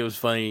just think it was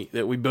funny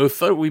that we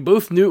both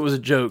knew it was a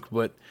joke,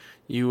 but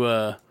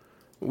you.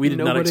 We did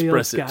not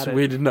express it.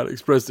 We did not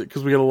express it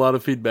because we got a lot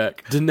of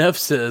feedback. Denef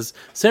says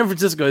San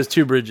Francisco has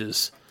 2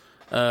 bridges.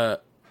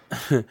 The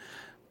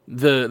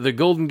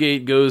Golden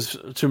Gate goes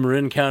to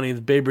Marin County.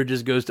 The Bay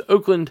Bridges goes to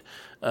Oakland.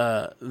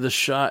 This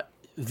shot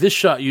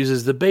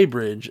uses the Bay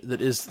Bridge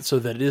that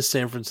it is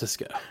San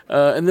Francisco.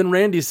 And then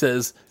Randy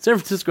says San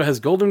Francisco has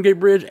Golden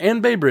Gate Bridge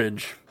and Bay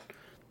Bridge.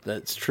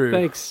 That's true.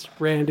 Thanks,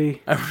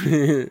 Randy.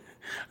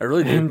 I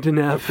really do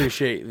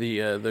appreciate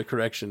the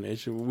correction.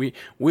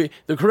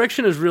 The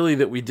correction is really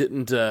that we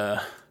didn't.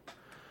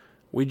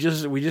 We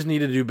just need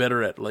to do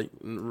better at like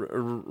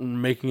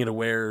making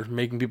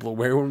people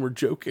aware when we're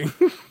joking.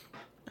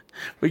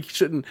 we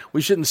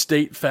shouldn't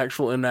state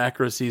factual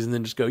inaccuracies and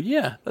then just go,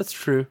 yeah, that's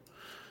true.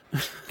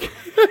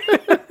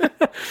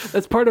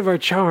 That's part of our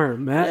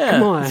charm, Matt. Yeah,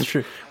 come on. That's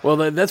true. Well,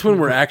 that's when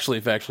we're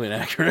actually factually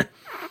inaccurate.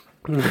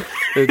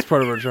 It's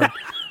part of our charm.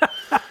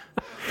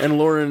 And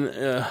Lauren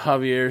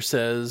Javier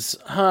says,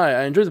 hi,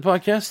 I enjoyed the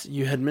podcast.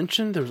 You had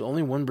mentioned there was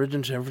only one bridge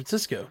in San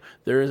Francisco.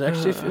 There is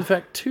actually, in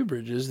fact, 2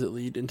 bridges that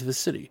lead into the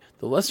city.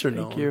 The lesser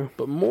known,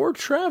 but more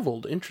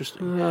traveled,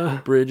 interesting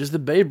bridge is the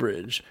Bay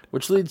Bridge,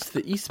 which leads to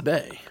the East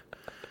Bay.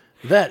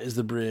 That is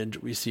the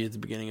bridge we see at the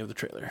beginning of the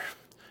trailer.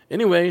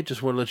 Anyway,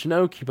 just want to let you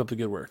know, keep up the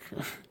good work.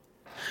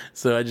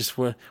 So I just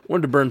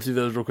wanted to burn through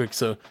those real quick.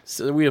 So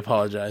we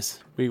apologize.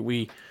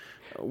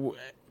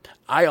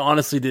 I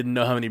honestly didn't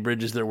know how many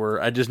bridges there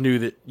were. I just knew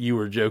that you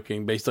were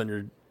joking based on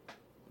your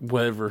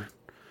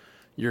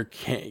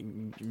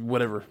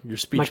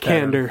speech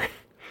pattern.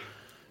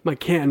 My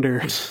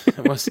candor.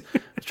 I was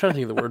trying to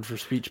think of the word for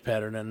speech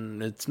pattern,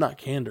 and it's not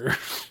candor.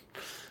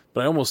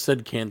 But I almost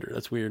said candor.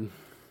 That's weird.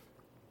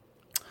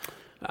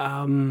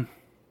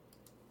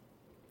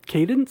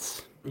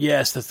 Cadence?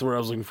 Yes, that's the word I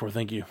was looking for.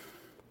 Thank you.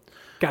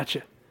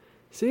 Gotcha.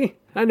 See?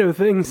 I know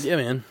things. Yeah,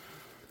 man.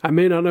 I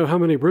may not know how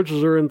many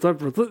bridges are in San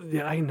Francisco.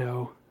 Yeah, I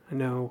know.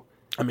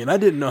 I mean, I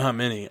didn't know how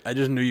many. I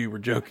just knew you were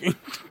joking.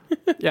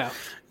 Yeah.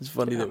 It's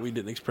funny that we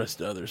didn't express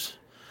to others.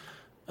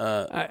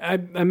 I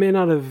may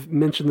not have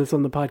mentioned this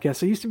on the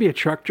podcast. I used to be a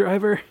truck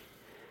driver.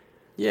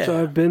 Yeah.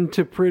 So I've been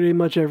to pretty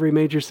much every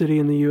major city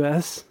in the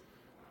U.S.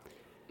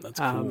 That's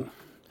cool.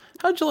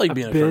 How'd you like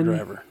being a truck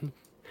driver?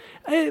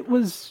 It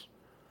was...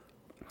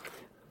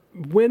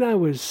 When I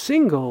was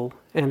single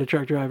and a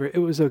truck driver, it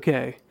was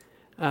okay.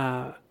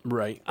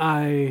 Right.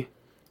 I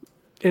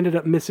ended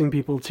up missing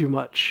people too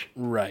much.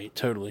 Right,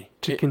 totally.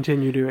 To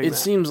continue doing it that.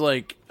 Seems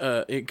like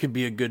it could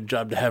be a good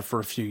job to have for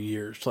a few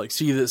years. To, like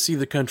see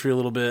the country a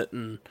little bit,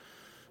 and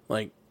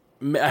like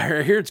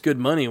I hear it's good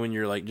money when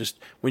you're like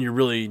when you're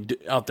really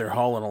out there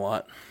hauling a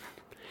lot.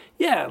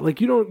 Yeah, like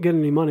you don't get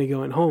any money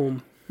going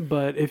home,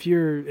 but if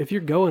you're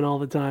going all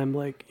the time,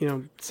 like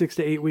 6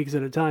 to 8 weeks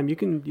at a time, you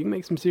can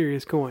make some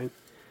serious coin.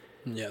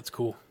 Yeah, it's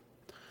cool.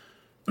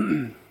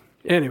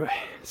 Anyway,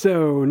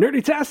 so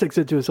Nerdy-tastic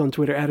said to us on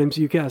Twitter,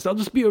 @MCUcast, I'll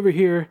just be over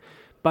here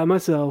by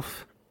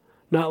myself,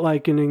 not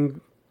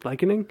liking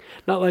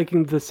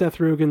the Seth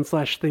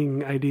Rogen /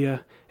 Thing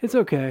idea. It's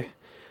okay.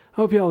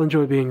 Hope y'all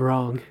enjoy being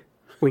wrong.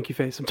 Winky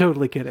face. I'm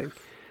totally kidding.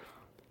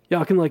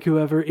 Y'all can like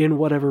whoever in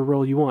whatever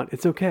role you want.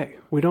 It's okay.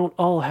 We don't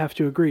all have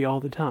to agree all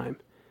the time.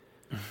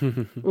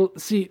 Well,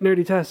 see,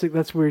 Nerdy-tastic,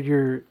 that's where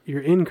you're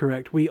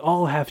incorrect. We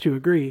all have to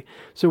agree.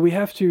 So we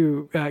have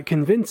to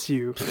convince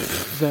you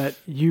that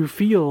you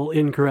feel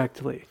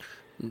incorrectly.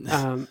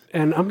 And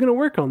I'm going to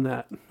work on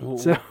that.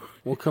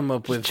 We'll come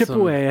up with chip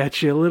away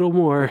at you a little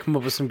more. Come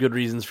up with some good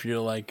reasons for you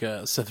to like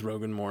Seth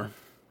Rogen more.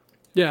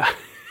 Yeah.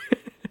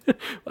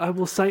 I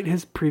will cite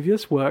his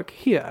previous work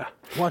here.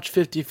 Watch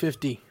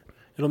 50-50.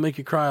 It'll make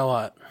you cry a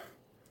lot.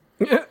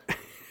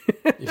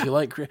 If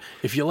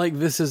you like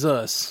This Is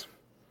Us,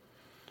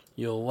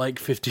 you'll like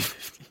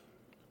 50-50.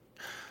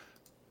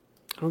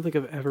 I don't think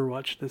I've ever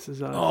watched This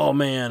Is Us. Oh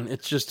man,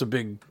 it's just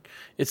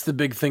it's the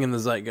big thing in the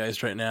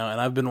zeitgeist right now, and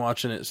I've been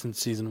watching it since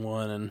season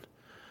 1, and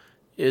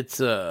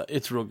it's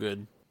real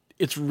good.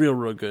 It's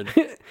real good.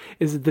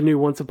 Is it the new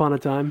Once Upon a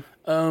Time?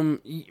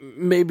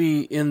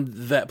 Maybe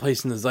in that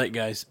place in the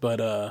zeitgeist,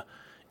 but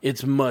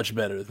it's much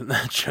better than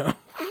that show.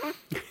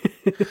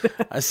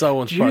 I saw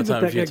Once Upon a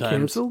Time a few times.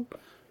 Canceled?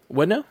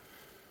 What now?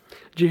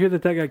 Did you hear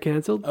that got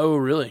canceled? Oh,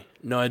 really?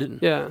 No, I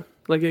didn't. Yeah,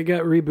 like it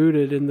got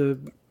rebooted in the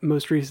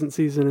most recent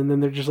season, and then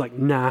they're just like,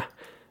 nah,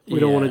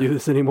 we don't want to do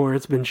this anymore.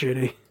 It's been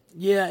shitty.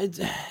 Yeah,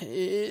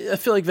 I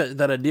feel like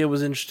that idea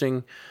was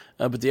interesting,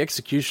 but the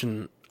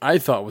execution I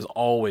thought was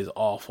always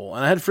awful.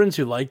 And I had friends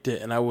who liked it,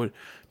 and I would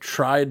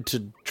tried to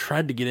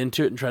get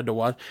into it and tried to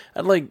watch.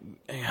 I don't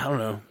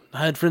know.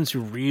 I had friends who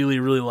really,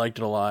 really liked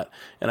it a lot,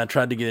 and I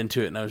tried to get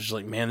into it, and I was just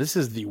like, man, this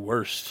is the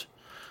worst.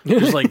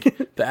 Just like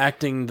the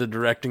acting, the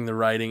directing, the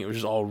writing, it was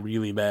just all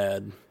really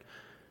bad.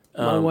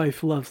 My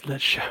wife loves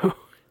that show.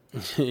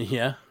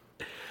 Yeah.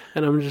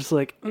 And I'm just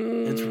like,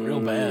 it's real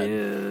bad.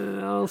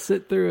 Yeah, I'll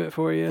sit through it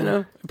for you. You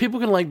know, people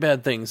can like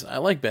bad things. I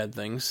like bad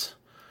things.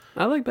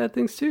 I like bad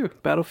things too.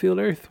 Battlefield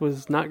Earth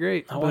was not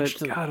great. I watch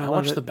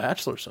The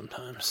Bachelor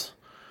sometimes.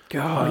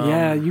 Oh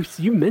yeah,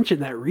 you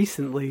mentioned that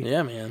recently.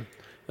 Yeah, man.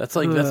 That's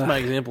my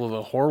example of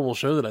a horrible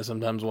show that I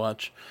sometimes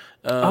watch.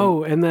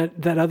 And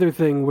that other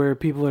thing where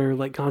people are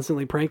like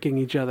constantly pranking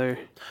each other.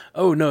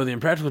 Oh no, The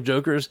Impractical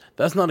Jokers.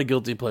 That's not a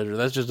guilty pleasure.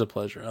 That's just a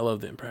pleasure. I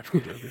love The Impractical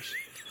Jokers.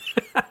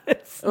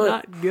 It's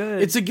not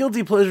good. It's a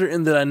guilty pleasure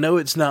in that I know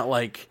it's not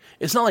like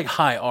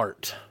high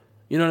art.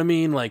 You know what I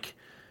mean? Like,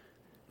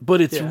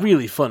 but it's a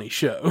really funny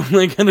show.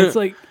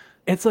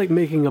 It's like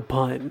making a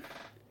pun.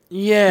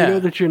 Yeah, you know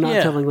that you're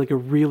not telling like a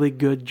really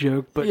good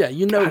joke, but yeah,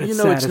 you know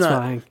it's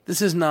not.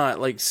 This is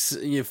not like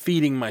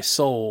feeding my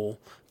soul,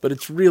 but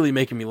it's really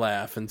making me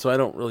laugh, and so I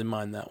don't really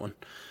mind that one.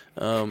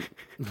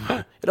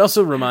 It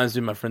also reminds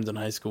me of my friends in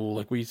high school.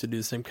 Like we used to do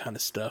the same kind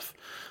of stuff,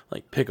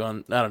 like pick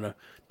on, I don't know,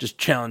 just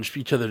challenge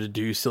each other to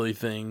do silly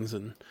things,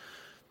 and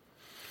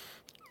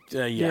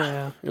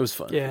it was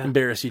fun. Yeah.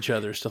 Embarrass each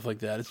other, stuff like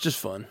that. It's just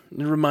fun.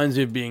 It reminds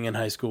me of being in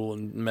high school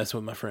and messing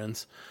with my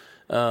friends.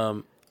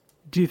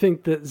 Do you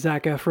think that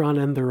Zac Efron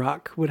and The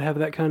Rock would have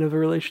that kind of a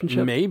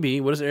relationship?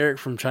 Maybe. What does Eric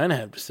from China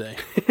have to say?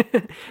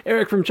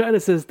 Eric from China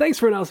says, thanks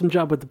for an awesome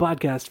job with the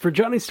podcast. For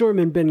Johnny Storm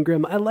and Ben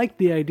Grimm, I like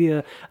the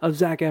idea of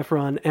Zac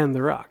Efron and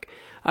The Rock.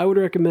 I would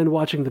recommend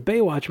watching the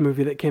Baywatch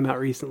movie that came out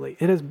recently.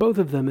 It has both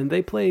of them, and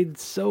they played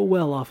so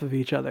well off of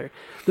each other.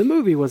 The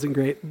movie wasn't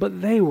great,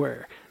 but they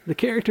were. The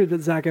character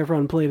that Zac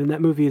Efron played in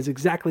that movie is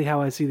exactly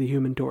how I see the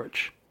Human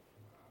Torch.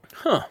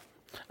 Huh.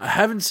 I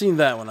haven't seen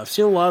that one. I've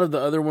seen a lot of the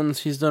other ones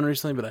he's done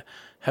recently, but I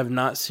have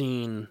not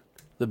seen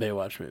the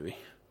Baywatch movie.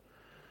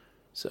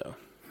 So,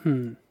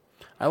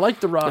 I like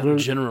The Rock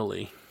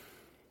generally.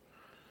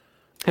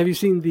 Have you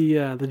seen the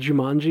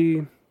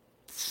Jumanji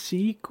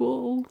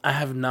sequel? I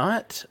have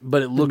not,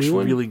 but it looks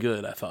really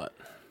good, I thought.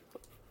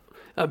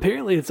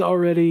 Apparently it's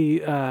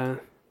already, a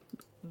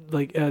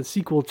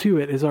sequel to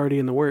it is already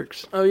in the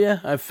works. Oh, yeah?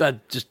 I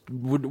just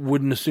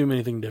wouldn't assume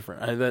anything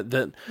different.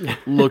 That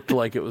looked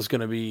like it was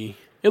going to be...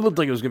 It looked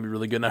like it was going to be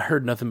really good, and I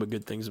heard nothing but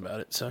good things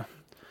about it. So,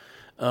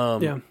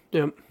 yeah.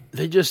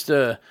 They just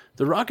The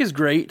Rock is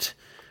great,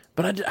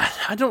 but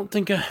I don't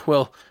think.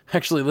 Well,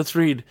 actually, let's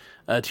read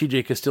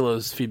TJ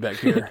Castillo's feedback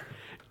here.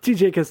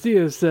 TJ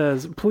Castillo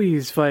says,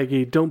 "Please,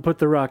 Feige, don't put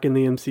The Rock in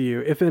the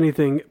MCU. If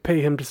anything, pay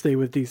him to stay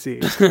with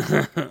DC."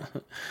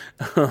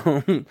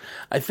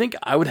 I think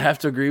I would have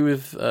to agree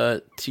with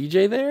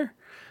TJ there,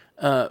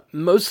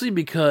 mostly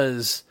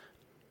because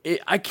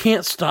I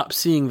can't stop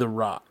seeing The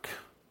Rock.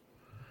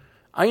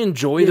 I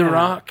enjoy The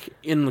Rock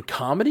in the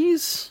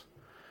comedies,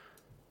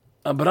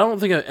 but I don't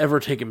think I ever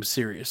take him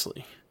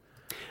seriously.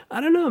 I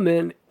don't know,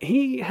 man.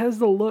 He has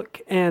the look,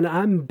 and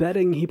I'm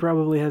betting he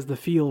probably has the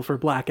feel for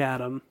Black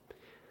Adam.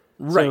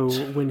 Right.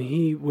 So when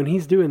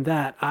he's doing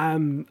that,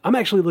 I'm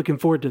actually looking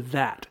forward to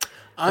that.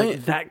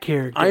 That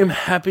character. I am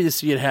happy to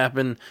see it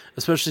happen,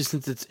 especially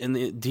since it's in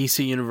the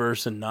DC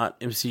universe and not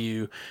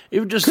MCU.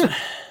 It would just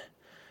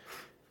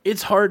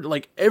it's hard.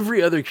 Like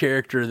every other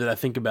character that I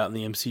think about in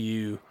the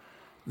MCU,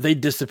 they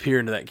disappear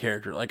into that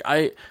character. Like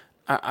I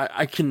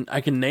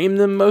can name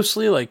them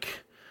mostly.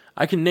 Like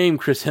I can name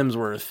Chris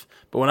Hemsworth,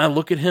 but when I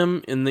look at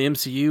him in the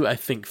MCU, I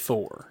think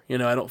Thor. You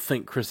know, I don't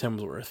think Chris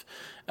Hemsworth.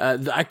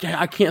 I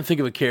can't think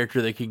of a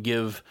character they could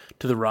give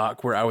to The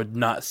Rock where I would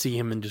not see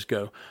him and just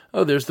go,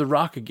 "Oh, there's The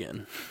Rock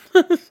again."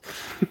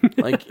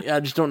 Like I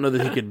just don't know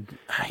that he could.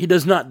 He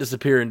does not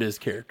disappear into his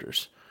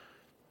characters.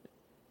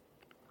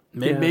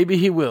 Maybe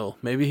he will.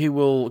 Maybe he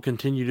will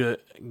continue to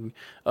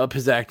up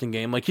his acting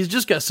game. Like he's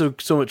just got so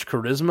much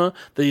charisma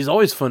that he's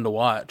always fun to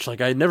watch.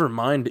 Like I never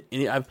mind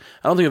any. I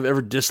don't think I've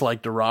ever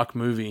disliked a Rock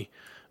movie,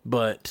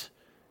 but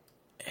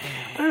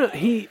I don't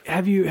know.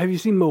 Have you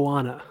seen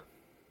Moana?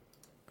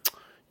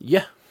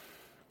 Yeah,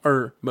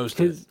 or most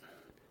of it.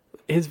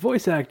 His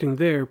voice acting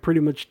there pretty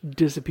much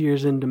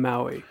disappears into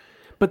Maui,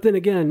 But then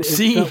again,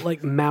 it felt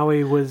like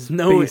Maui was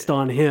based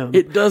on him.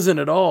 It doesn't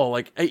at all.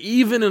 Like,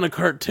 even in a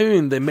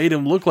cartoon, they made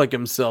him look like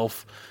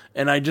himself,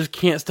 and I just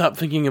can't stop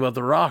thinking about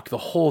The Rock the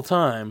whole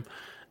time.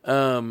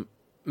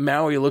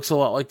 Maui looks a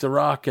lot like The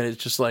Rock, and it's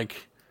just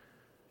like...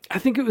 I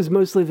think it was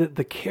mostly that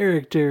the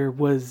character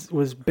was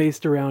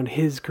based around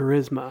his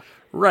charisma.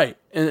 Right.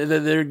 And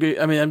they're good.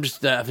 I mean, I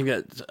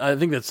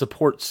think that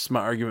supports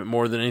my argument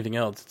more than anything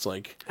else. It's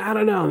like... I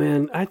don't know,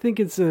 man. I think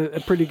it's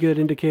a pretty good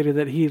indicator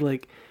that he's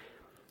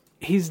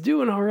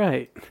doing all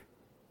right.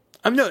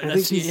 I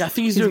think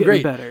he's doing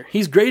great. Better.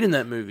 He's great in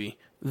that movie.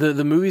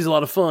 The movie's a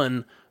lot of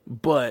fun,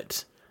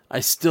 but I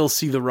still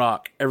see The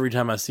Rock every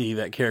time I see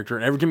that character,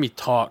 and every time he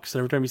talks, and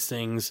every time he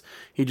sings,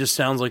 he just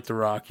sounds like The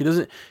Rock.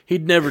 He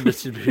never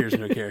disappears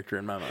into a character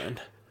in my mind.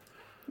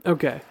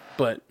 Okay,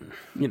 but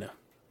yeah,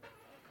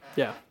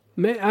 I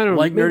don't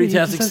like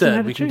Nerdy-tastic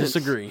said, we can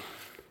disagree.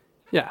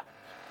 Yeah,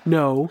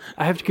 no,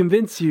 I have to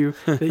convince you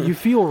that you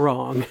feel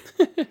wrong.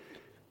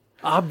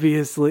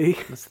 Obviously,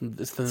 it's the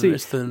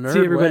nerd see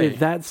everybody. way.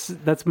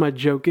 That's my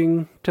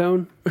joking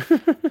tone.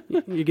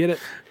 You get it,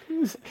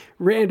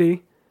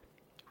 Randy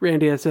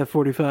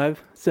SF45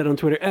 said on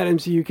Twitter at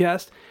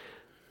MCUcast,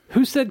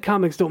 "Who said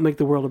comics don't make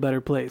the world a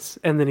better place?"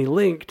 And then he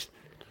linked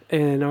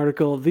an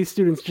article. These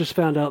students just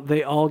found out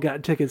they all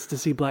got tickets to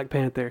see Black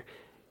Panther.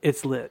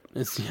 It's lit.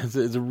 It's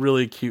a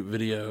really cute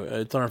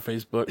video. It's on our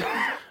Facebook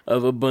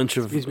of a bunch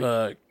of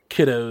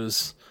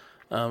kiddos.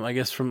 I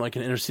guess from like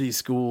an inner city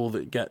school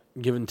that got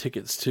given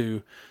tickets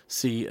to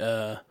see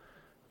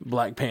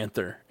Black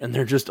Panther, and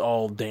they're just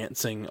all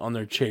dancing on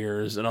their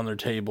chairs and on their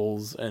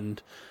tables,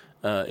 and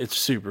it's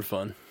super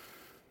fun.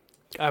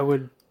 I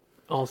would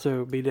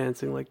also be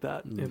dancing like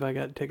that if I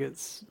got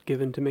tickets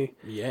given to me.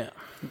 Yeah.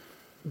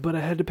 But I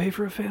had to pay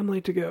for a family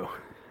to go.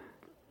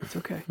 It's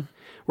okay.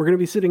 We're going to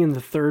be sitting in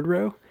the third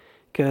row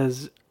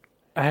because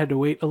I had to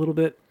wait a little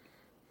bit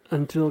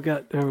until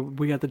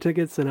we got the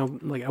tickets, and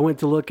I went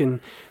to look and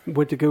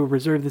went to go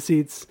reserve the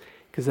seats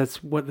because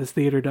that's what this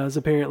theater does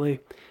apparently.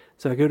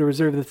 So I go to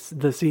reserve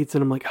the seats,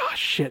 and I'm like, oh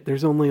shit,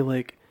 there's only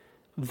like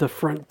the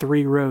front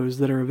 3 rows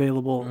that are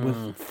available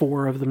with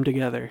 4 of them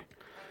together.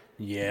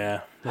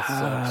 Yeah,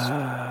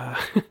 that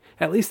sucks.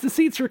 At least the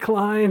seats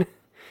recline.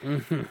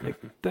 Like,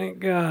 thank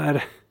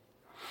God.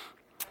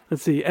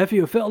 Let's see.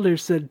 Effio Felder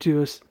said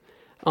to us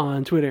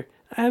on Twitter,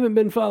 "I haven't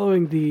been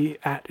following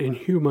at the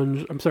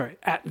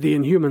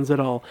Inhumans at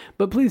all,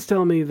 but please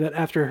tell me that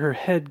after her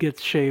head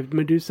gets shaved,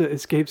 Medusa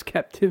escapes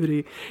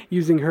captivity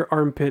using her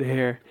armpit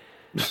hair."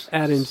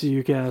 At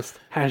MCUcast.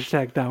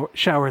 #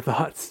 shower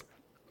thoughts.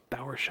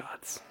 Bower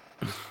shots.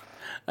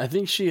 I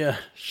think she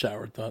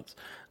shower thoughts.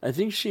 I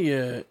think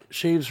she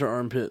shaves her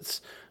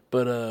armpits,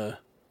 but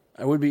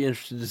I would be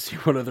interested to see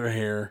what other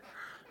hair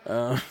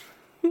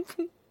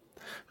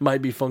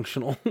might be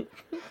functional.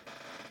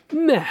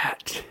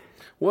 Matt.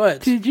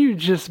 What? Did you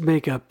just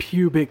make a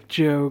pubic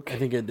joke? I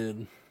think I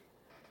did.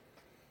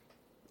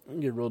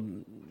 Get real.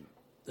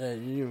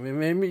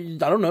 Maybe,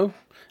 I don't know.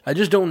 I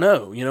just don't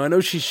know. I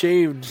know she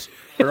shaved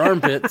her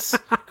armpits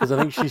because I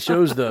think she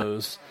shows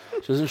those.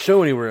 She doesn't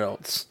show anywhere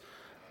else.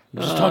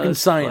 I'm just talking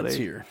science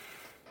here.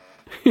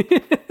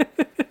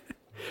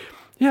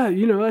 Yeah,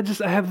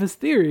 I have this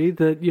theory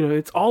that,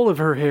 it's all of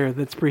her hair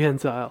that's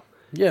prehensile.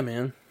 Yeah,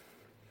 man.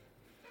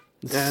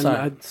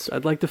 And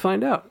I'd like to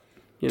find out,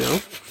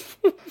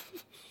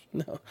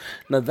 No,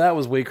 that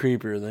was way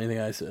creepier than anything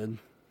I said.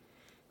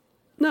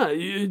 No,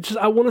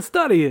 I want to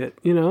study it,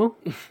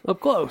 up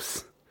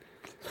close.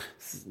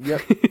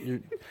 Yep.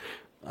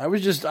 I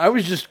was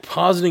just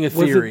positing a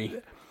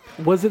theory.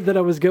 Was it that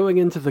I was going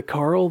into the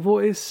Carl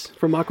voice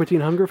from Aqua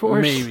Teen Hunger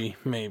Force? Maybe.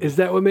 Is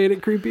that what made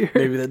it creepier?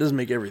 Maybe that does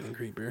make everything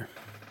creepier.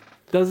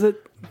 Does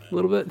it? A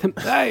little bit?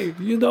 Hey,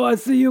 I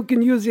see you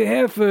can use your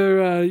hair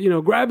for,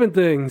 grabbing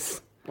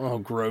things. Oh,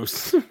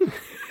 gross.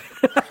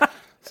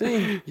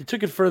 See, you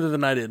took it further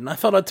than I did, and I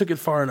thought I took it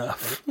far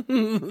enough.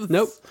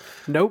 Nope.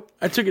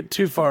 I took it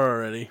too far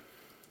already.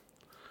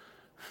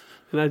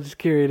 And I just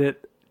carried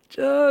it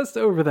just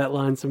over that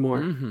line some more.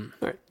 Mm-hmm.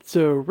 All right.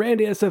 So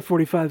Randy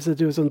SF45 said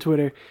to us on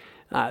Twitter,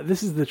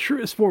 this is the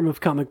truest form of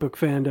comic book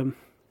fandom,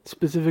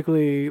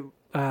 specifically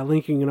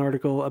linking an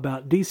article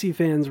about DC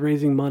fans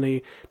raising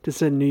money to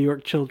send New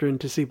York children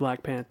to see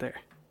Black Panther.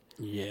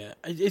 Yeah.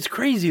 It's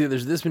crazy that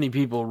there's this many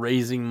people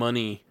raising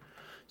money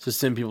to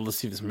send people to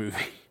see this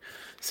movie.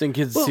 Send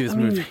kids to see this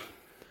movie.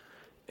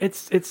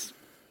 It's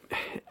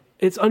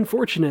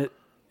unfortunate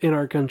in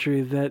our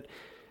country that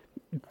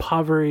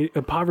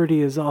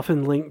poverty is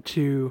often linked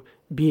to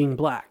being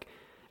black,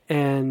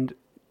 and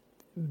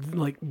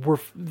like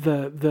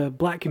the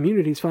black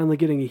community is finally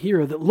getting a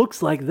hero that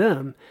looks like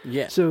them.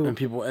 Yeah, so and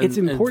people, it's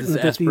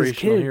important that these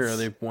kids hero,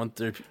 they want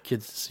their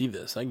kids to see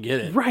this. I get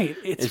it. Right,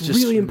 it's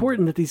really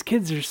important that these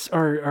kids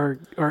are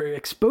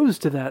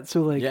exposed to that.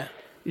 So like,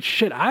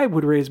 shit, I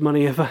would raise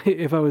money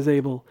if I was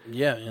able.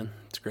 Yeah, man,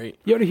 it's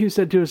great. Yoda Hughes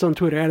said to us on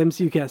Twitter at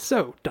MCUcast.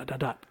 So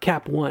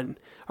Cap 1.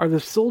 Are the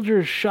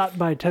soldiers shot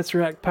by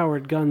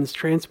Tesseract-powered guns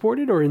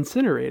transported or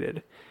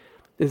incinerated?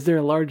 Is there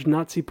a large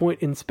Nazi point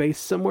in space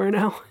somewhere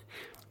now?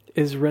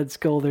 Is Red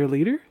Skull their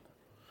leader?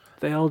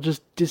 They all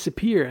just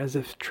disappear as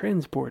if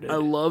transported. I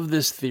love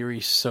this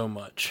theory so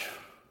much.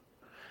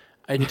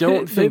 I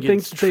don't they think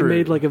think it's they true.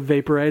 made like a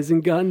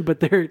vaporizing gun, but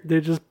they're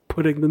just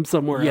putting them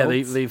somewhere Yeah,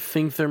 else. they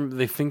think they're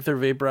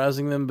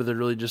vaporizing them, but they're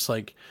really just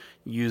like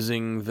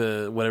using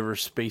the whatever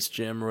space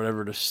gem or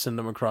whatever to send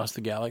them across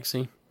the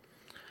galaxy.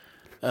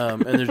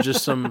 And there's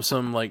just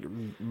some like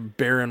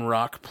barren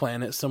rock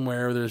planet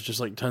somewhere where there's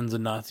just like tons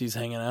of Nazis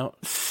hanging out.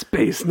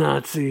 Space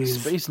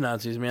Nazis. Space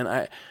Nazis, man.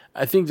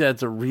 I think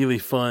that's a really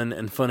fun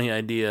and funny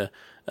idea,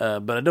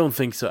 but I don't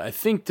think so. I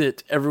think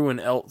that everyone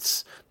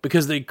else,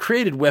 because they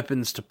created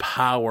weapons to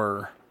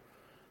power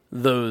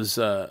those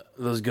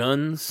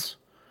guns.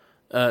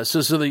 So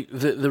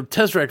the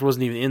Tesseract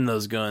wasn't even in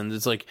those guns.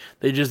 It's like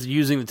they're just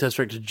using the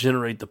Tesseract to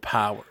generate the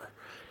power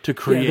to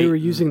create. Yeah, they were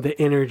using the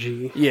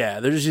energy. Yeah,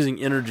 they're just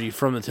using energy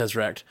from the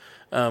Tesseract,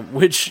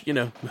 which, you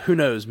know, who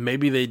knows?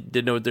 Maybe they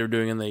did know what they were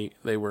doing and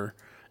they were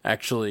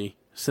actually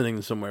sending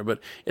them somewhere. But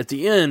at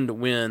the end,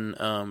 when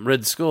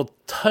Red Skull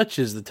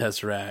touches the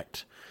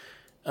Tesseract,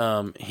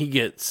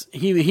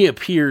 he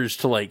appears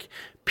to like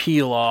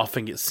peel off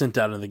and get sent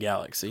out into the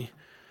galaxy.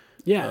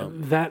 Yeah,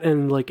 that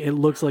and like it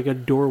looks like a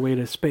doorway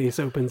to space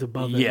opens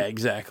above it. Yeah,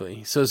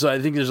 exactly. So I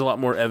think there's a lot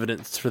more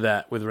evidence for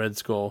that with Red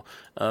Skull,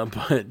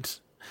 but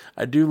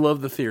I do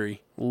love the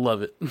theory.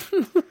 Love it.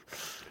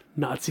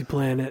 Nazi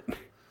planet.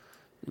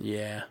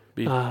 Yeah,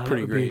 be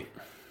pretty great.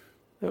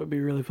 That would be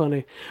really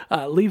funny.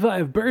 Levi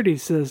of Birdie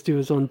says to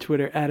us on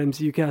Twitter, Adams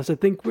UCast, I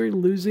think we're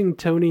losing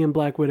Tony and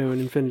Black Widow in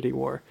Infinity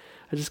War.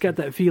 I just got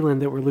that feeling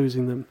that we're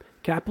losing them.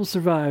 Cap will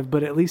survive,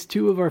 but at least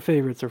two of our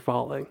favorites are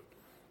falling.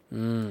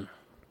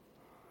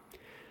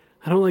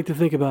 I don't like to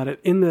think about it.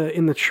 In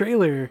the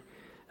trailer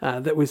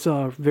that we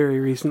saw very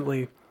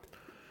recently,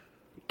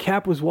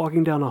 Cap was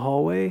walking down a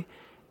hallway,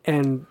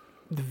 and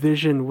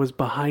Vision was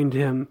behind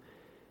him,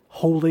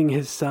 holding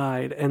his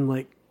side and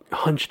like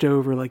hunched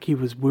over like he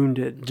was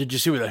wounded. Did you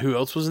see who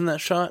else was in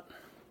that shot?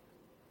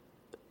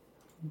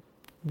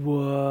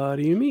 What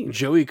do you mean?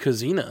 Joey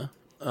Kozina,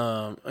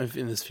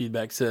 in this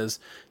feedback, says,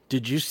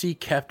 "Did you see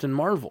Captain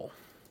Marvel?"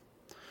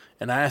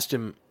 And I asked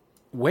him,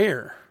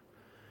 "Where?"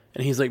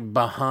 And he's like,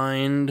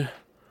 behind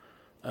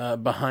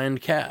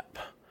Cap.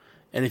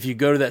 And if you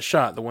go to that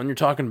shot, the one you're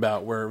talking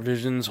about, where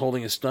Vision's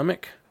holding his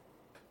stomach,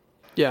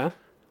 Yeah.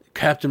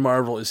 Captain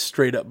Marvel is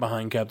straight up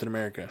behind Captain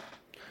America.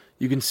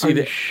 You can see Are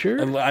that. you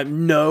sure?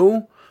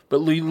 No, but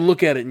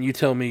look at it and you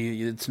tell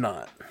me it's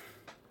not.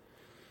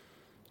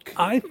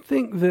 I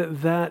think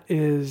that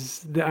is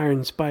the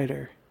Iron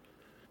Spider.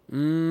 I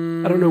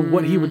don't know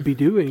what he would be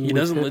doing. He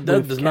doesn't. It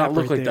does not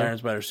look like the Iron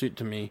Spider suit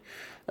to me.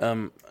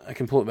 I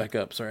can pull it back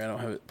up. Sorry, I don't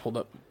have it pulled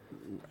up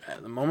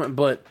at the moment,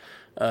 but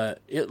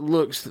it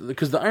looks,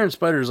 because the Iron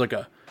Spider is like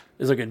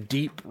a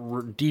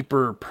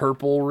deeper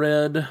purple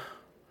red,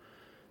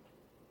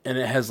 and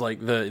it has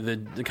like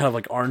the kind of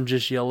like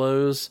orangish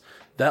yellows.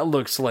 That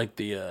looks like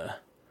the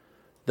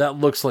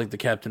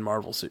Captain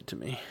Marvel suit to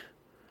me.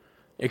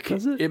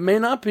 It may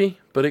not be,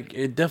 but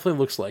it definitely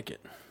looks like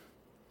it.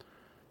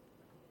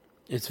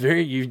 It's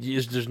very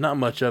there's not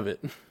much of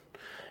it,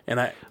 and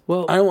I'm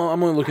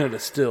only looking at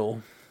it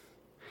still.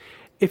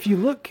 If you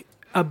look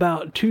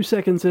about 2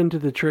 seconds into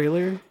the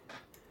trailer,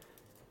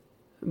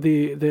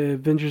 the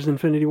Avengers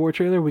Infinity War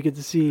trailer, we get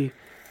to see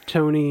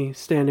Tony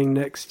standing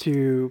next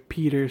to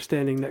Peter,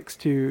 standing next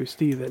to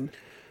Steven.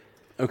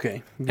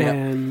 Okay. Yeah.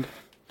 And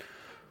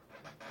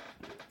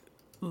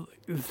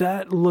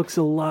that looks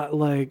a lot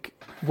like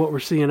what we're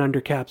seeing under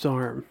Cap's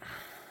arm.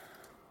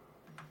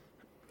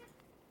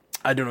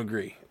 I don't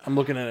agree. I'm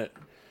looking at it.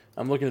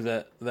 I'm looking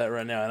at that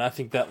right now, and I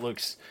think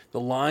the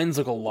lines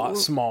look a lot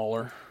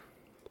smaller,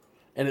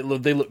 and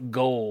they look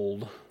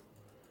gold.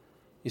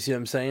 You see what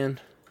I'm saying?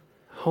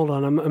 Hold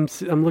on,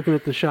 I'm looking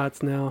at the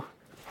shots now.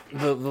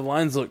 The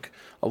lines look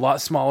a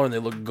lot smaller, and they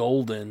look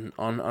golden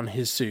on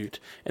his suit,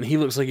 and he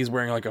looks like he's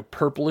wearing like a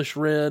purplish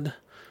red,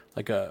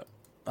 like a,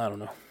 I don't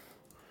know,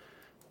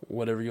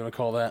 whatever you want to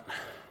call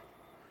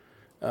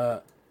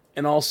that.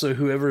 And also,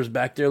 whoever's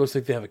back there looks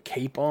like they have a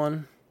cape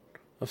on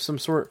of some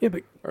sort. Yeah,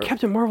 but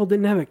Captain Marvel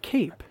didn't have a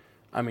cape.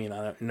 I mean,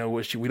 I don't know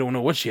we don't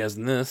know what she has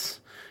in this.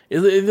 It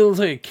looks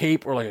like a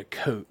cape or like a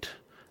coat.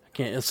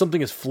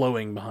 Something is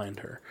flowing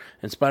behind her,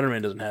 and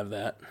Spider-Man doesn't have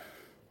that.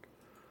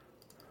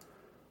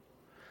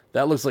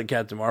 That looks like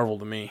Captain Marvel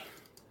to me,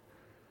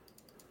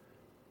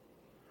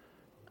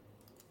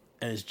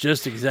 and it's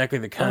just exactly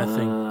the kind of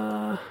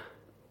thing.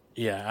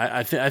 Yeah,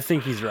 I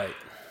think he's right.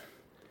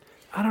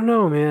 I don't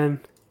know, man.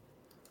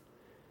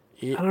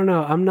 I don't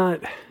know. I'm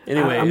not.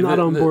 Anyway, I'm not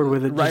on board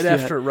with it. Right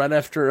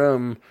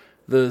after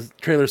the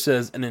trailer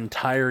says an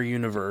entire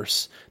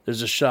universe,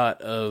 there's a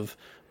shot of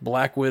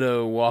Black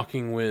Widow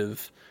walking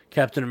with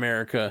Captain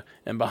America,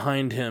 and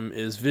behind him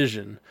is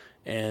Vision,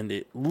 and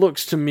it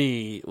looks to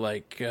me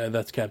like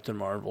that's Captain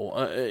Marvel,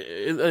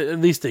 at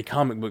least a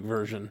comic book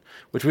version,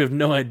 which we have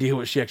no idea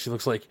what she actually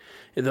looks like.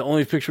 The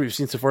only picture we've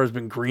seen so far has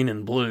been green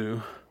and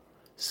blue,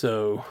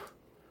 so,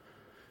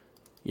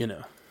 you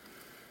know.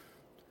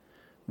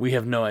 We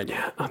have no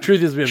idea.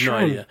 Truth is, we have no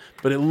idea.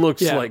 But it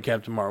looks like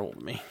Captain Marvel to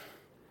me.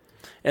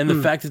 And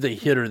the fact that they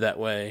hit her that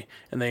way,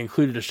 and they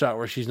included a shot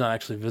where she's not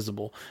actually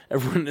visible.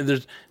 Everyone,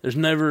 there's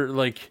never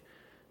like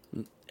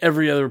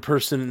every other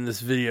person in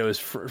this video is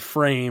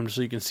framed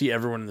so you can see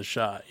everyone in the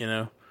shot. You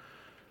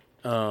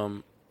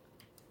know,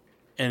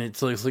 and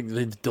it's like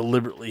they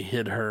deliberately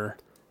hid her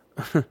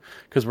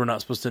because we're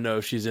not supposed to know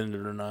if she's in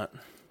it or not,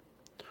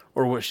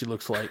 or what she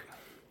looks like.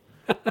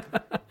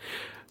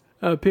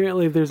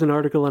 Apparently, there's an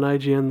article on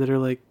IGN that are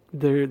like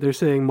they're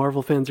saying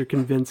Marvel fans are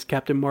convinced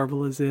Captain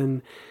Marvel is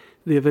in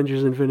the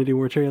Avengers Infinity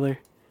War trailer.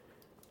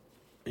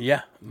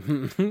 Yeah.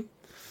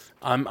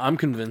 I'm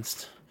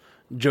convinced.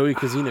 Joey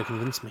Casino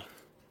convinced me.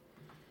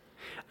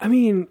 I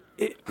mean,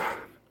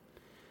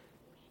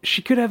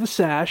 she could have a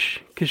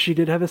sash, because she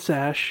did have a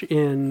sash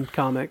in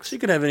comics. She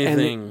could have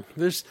anything.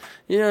 There's,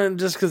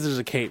 just because there's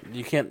a cape.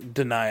 You can't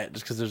deny it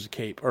just because there's a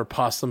cape. Or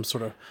some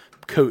sort of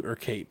coat or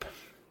cape.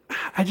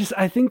 I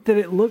think that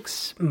it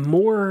looks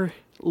more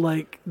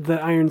like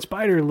the Iron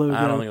Spider logo.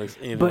 I don't think it looks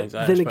anything but like the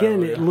Iron then Spider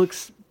again, logo. It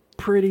looks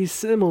pretty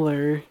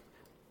similar.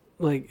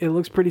 Like, it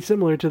looks pretty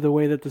similar to the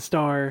way that the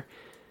star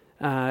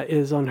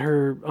is on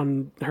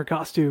her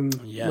costume,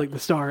 like the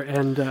star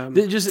and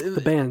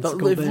the bands.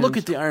 Look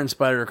at the Iron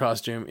Spider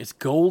costume. It's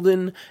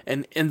golden,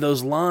 and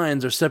those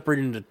lines are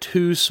separated into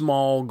two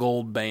small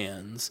gold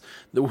bands.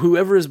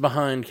 Whoever is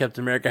behind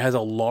Captain America has a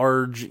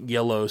large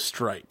yellow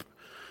stripe.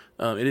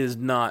 It is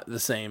not the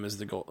same as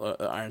the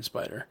Iron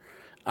Spider.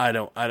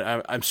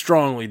 I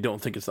strongly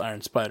don't think it's the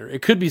Iron Spider.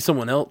 It could be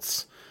someone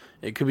else.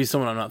 It could be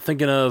someone I'm not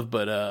thinking of,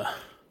 but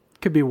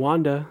could be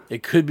Wanda.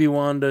 It could be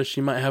Wanda.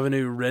 She might have a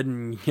new red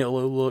and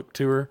yellow look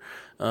to her,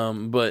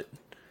 but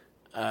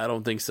I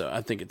don't think so.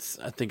 I think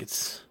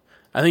if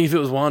it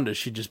was Wanda,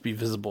 she'd just be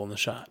visible in the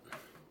shot.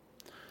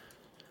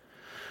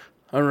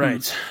 All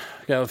right,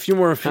 got a few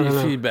more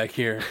feedback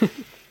here.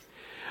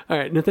 All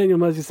right, Nathaniel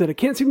Muzzy said, I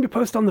can't seem to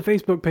post on the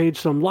Facebook page,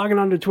 so I'm logging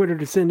on to Twitter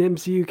to send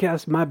MCU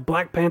Cast my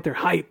Black Panther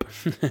hype.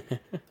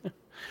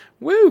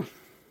 Woo!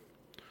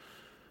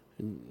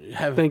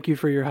 Thank you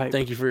for your hype.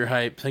 Thank you for your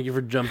hype. Thank you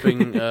for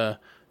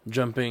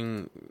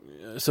jumping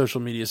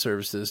social media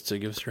services to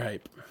give us your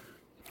hype.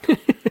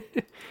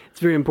 It's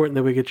very important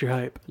that we get your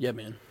hype. Yeah,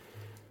 man.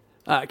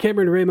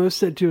 Cameron Ramos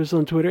said to us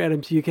on Twitter at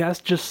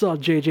MCUcast, just saw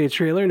JJ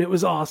trailer and it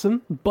was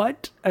awesome,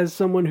 but as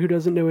someone who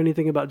doesn't know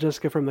anything about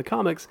Jessica from the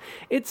comics,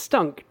 it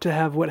stunk to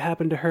have what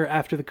happened to her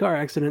after the car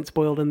accident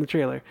spoiled in the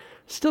trailer.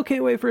 Still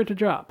can't wait for it to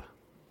drop.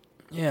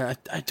 Yeah,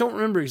 I don't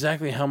remember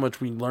exactly how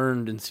much we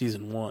learned in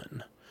season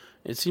 1.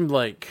 It seemed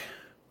like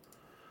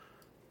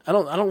I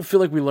don't feel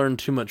like we learned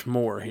too much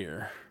more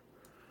here,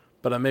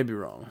 but I may be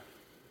wrong.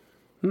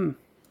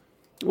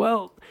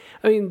 Well,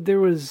 I mean,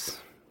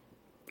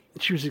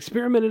 she was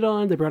experimented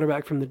on. They brought her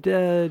back from the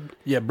dead.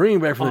 Yeah, bringing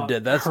back from the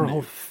dead, that's her new.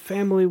 whole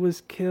family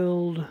was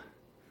killed.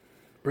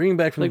 Bringing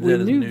back from the dead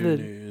is new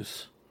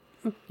news.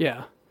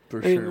 Yeah.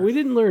 For sure. We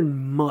didn't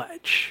learn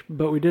much,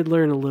 but we did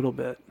learn a little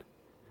bit.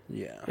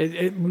 Yeah.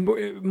 It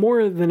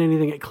more than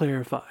anything, it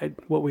clarified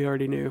what we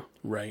already knew.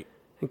 Right.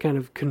 And kind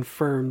of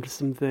confirmed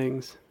some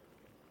things.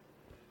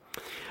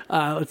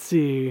 Let's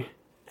see.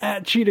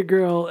 At Cheetah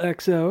Girl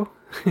XO.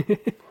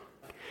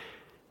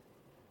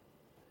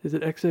 Is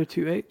it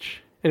XO2H?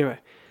 Anyway,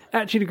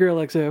 at Cheetah Girl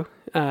XO.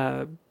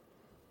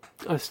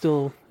 I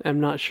still am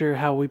not sure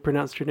how we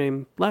pronounced her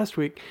name last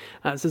week.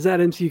 It says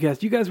at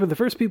MCUcast, you guys were the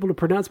first people to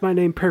pronounce my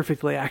name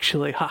perfectly,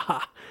 actually.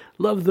 Haha.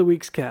 Love the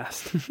week's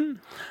cast. I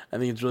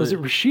think it's really... Was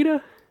it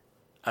Rashida?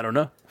 I don't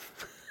know.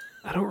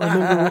 I don't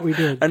remember what we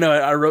did. I know.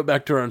 I wrote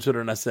back to her on Twitter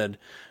and I said,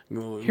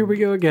 Here we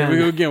go again. Here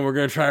we go again. We're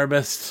going to try our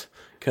best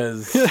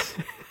because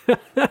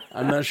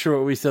I'm not sure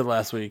what we said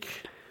last week.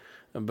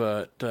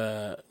 But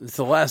it's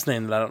the last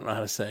name that I don't know how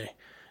to say.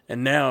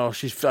 And now I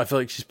feel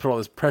like she's put all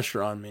this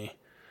pressure on me.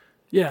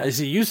 Yeah. I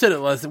see. You said it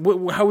last.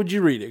 How would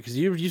you read it? Because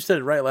you said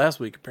it right last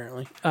week,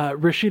 apparently.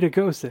 Rashida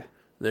Gose.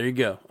 There you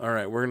go. All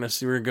right, we're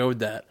gonna go with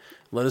that.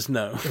 Let us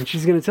know. And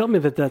she's gonna tell me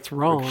that that's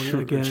wrong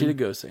again. Rashida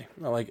Gose.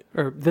 I like it.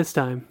 Or this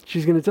time,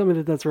 she's gonna tell me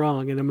that that's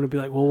wrong, and I'm gonna be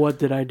like, "Well, what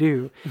did I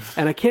do?"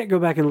 And I can't go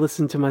back and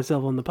listen to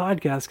myself on the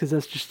podcast because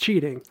that's just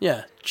cheating.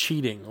 Yeah,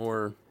 cheating,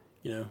 or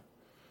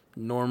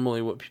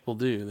normally what people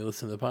do, they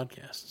listen to the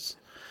podcasts.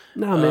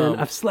 No, man,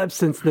 I've slept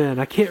since then.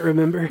 I can't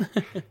remember.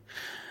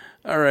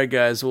 All right,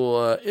 guys.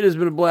 Well, it has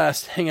been a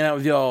blast hanging out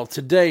with y'all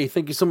today.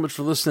 Thank you so much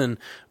for listening.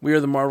 We are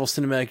the Marvel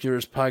Cinematic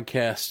Universe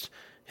Podcast.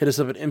 Hit us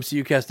up at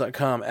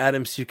mcucast.com, at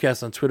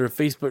mcucast on Twitter,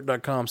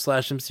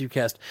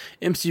 facebook.com/mcucast,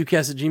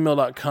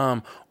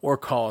 mcucast@gmail.com, or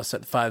call us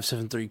at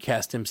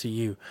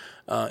 573-CAST-MCU.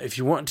 If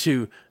you want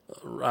to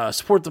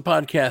support the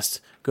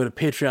podcast, go to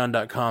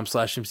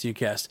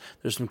patreon.com/mcucast.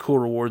 There's some cool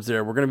rewards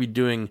there. We're going to be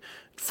doing,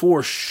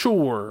 for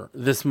sure,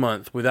 this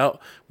month,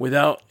 without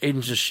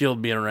Agents of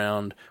S.H.I.E.L.D. being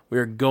around, we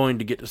are going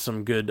to get to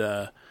some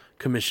good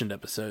commissioned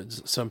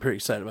episodes. So I'm pretty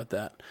excited about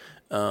that.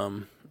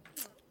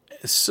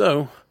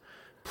 So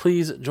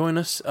please join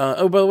us.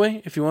 Oh, by the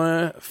way, if you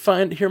want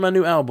to hear my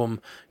new album,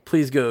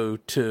 please go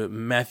to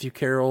Matthew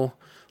Carroll,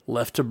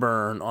 Left to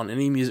Burn on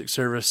any music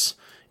service.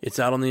 It's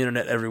out on the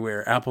internet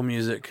everywhere. Apple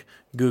Music,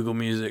 Google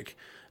Music,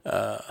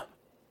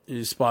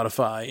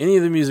 Spotify, any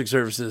of the music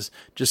services.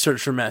 Just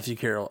search for Matthew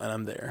Carroll, and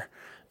I'm there.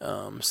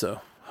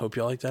 So hope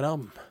y'all like that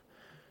album.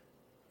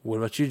 What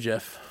about you,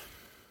 Jeff?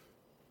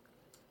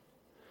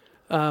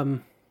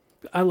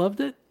 I loved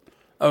it.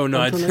 Oh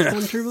no, Until next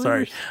time, True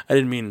sorry, Believers. I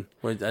didn't mean.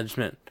 I just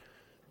meant.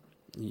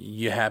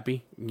 You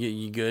happy?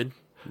 You good?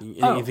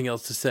 Anything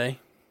else to say?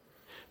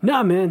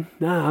 Nah, man.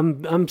 Nah,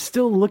 I'm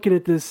still looking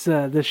at this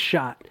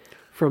shot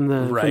from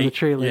the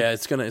trailer. Yeah,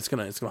 it's gonna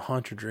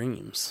haunt your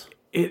dreams.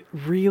 It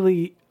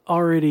really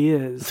already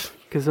is,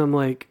 because I'm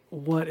like,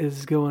 what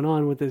is going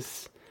on with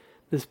this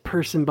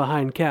person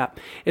behind Cap?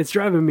 It's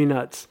driving me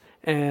nuts,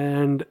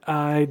 and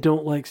I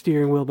don't like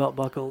steering wheel belt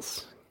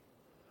buckles.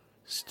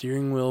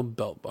 Steering wheel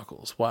belt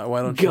buckles. Why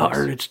don't you?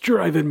 God, it's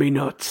driving me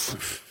nuts.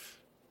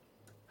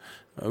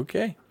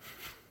 Okay.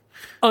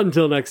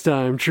 Until next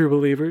time, true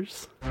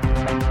believers.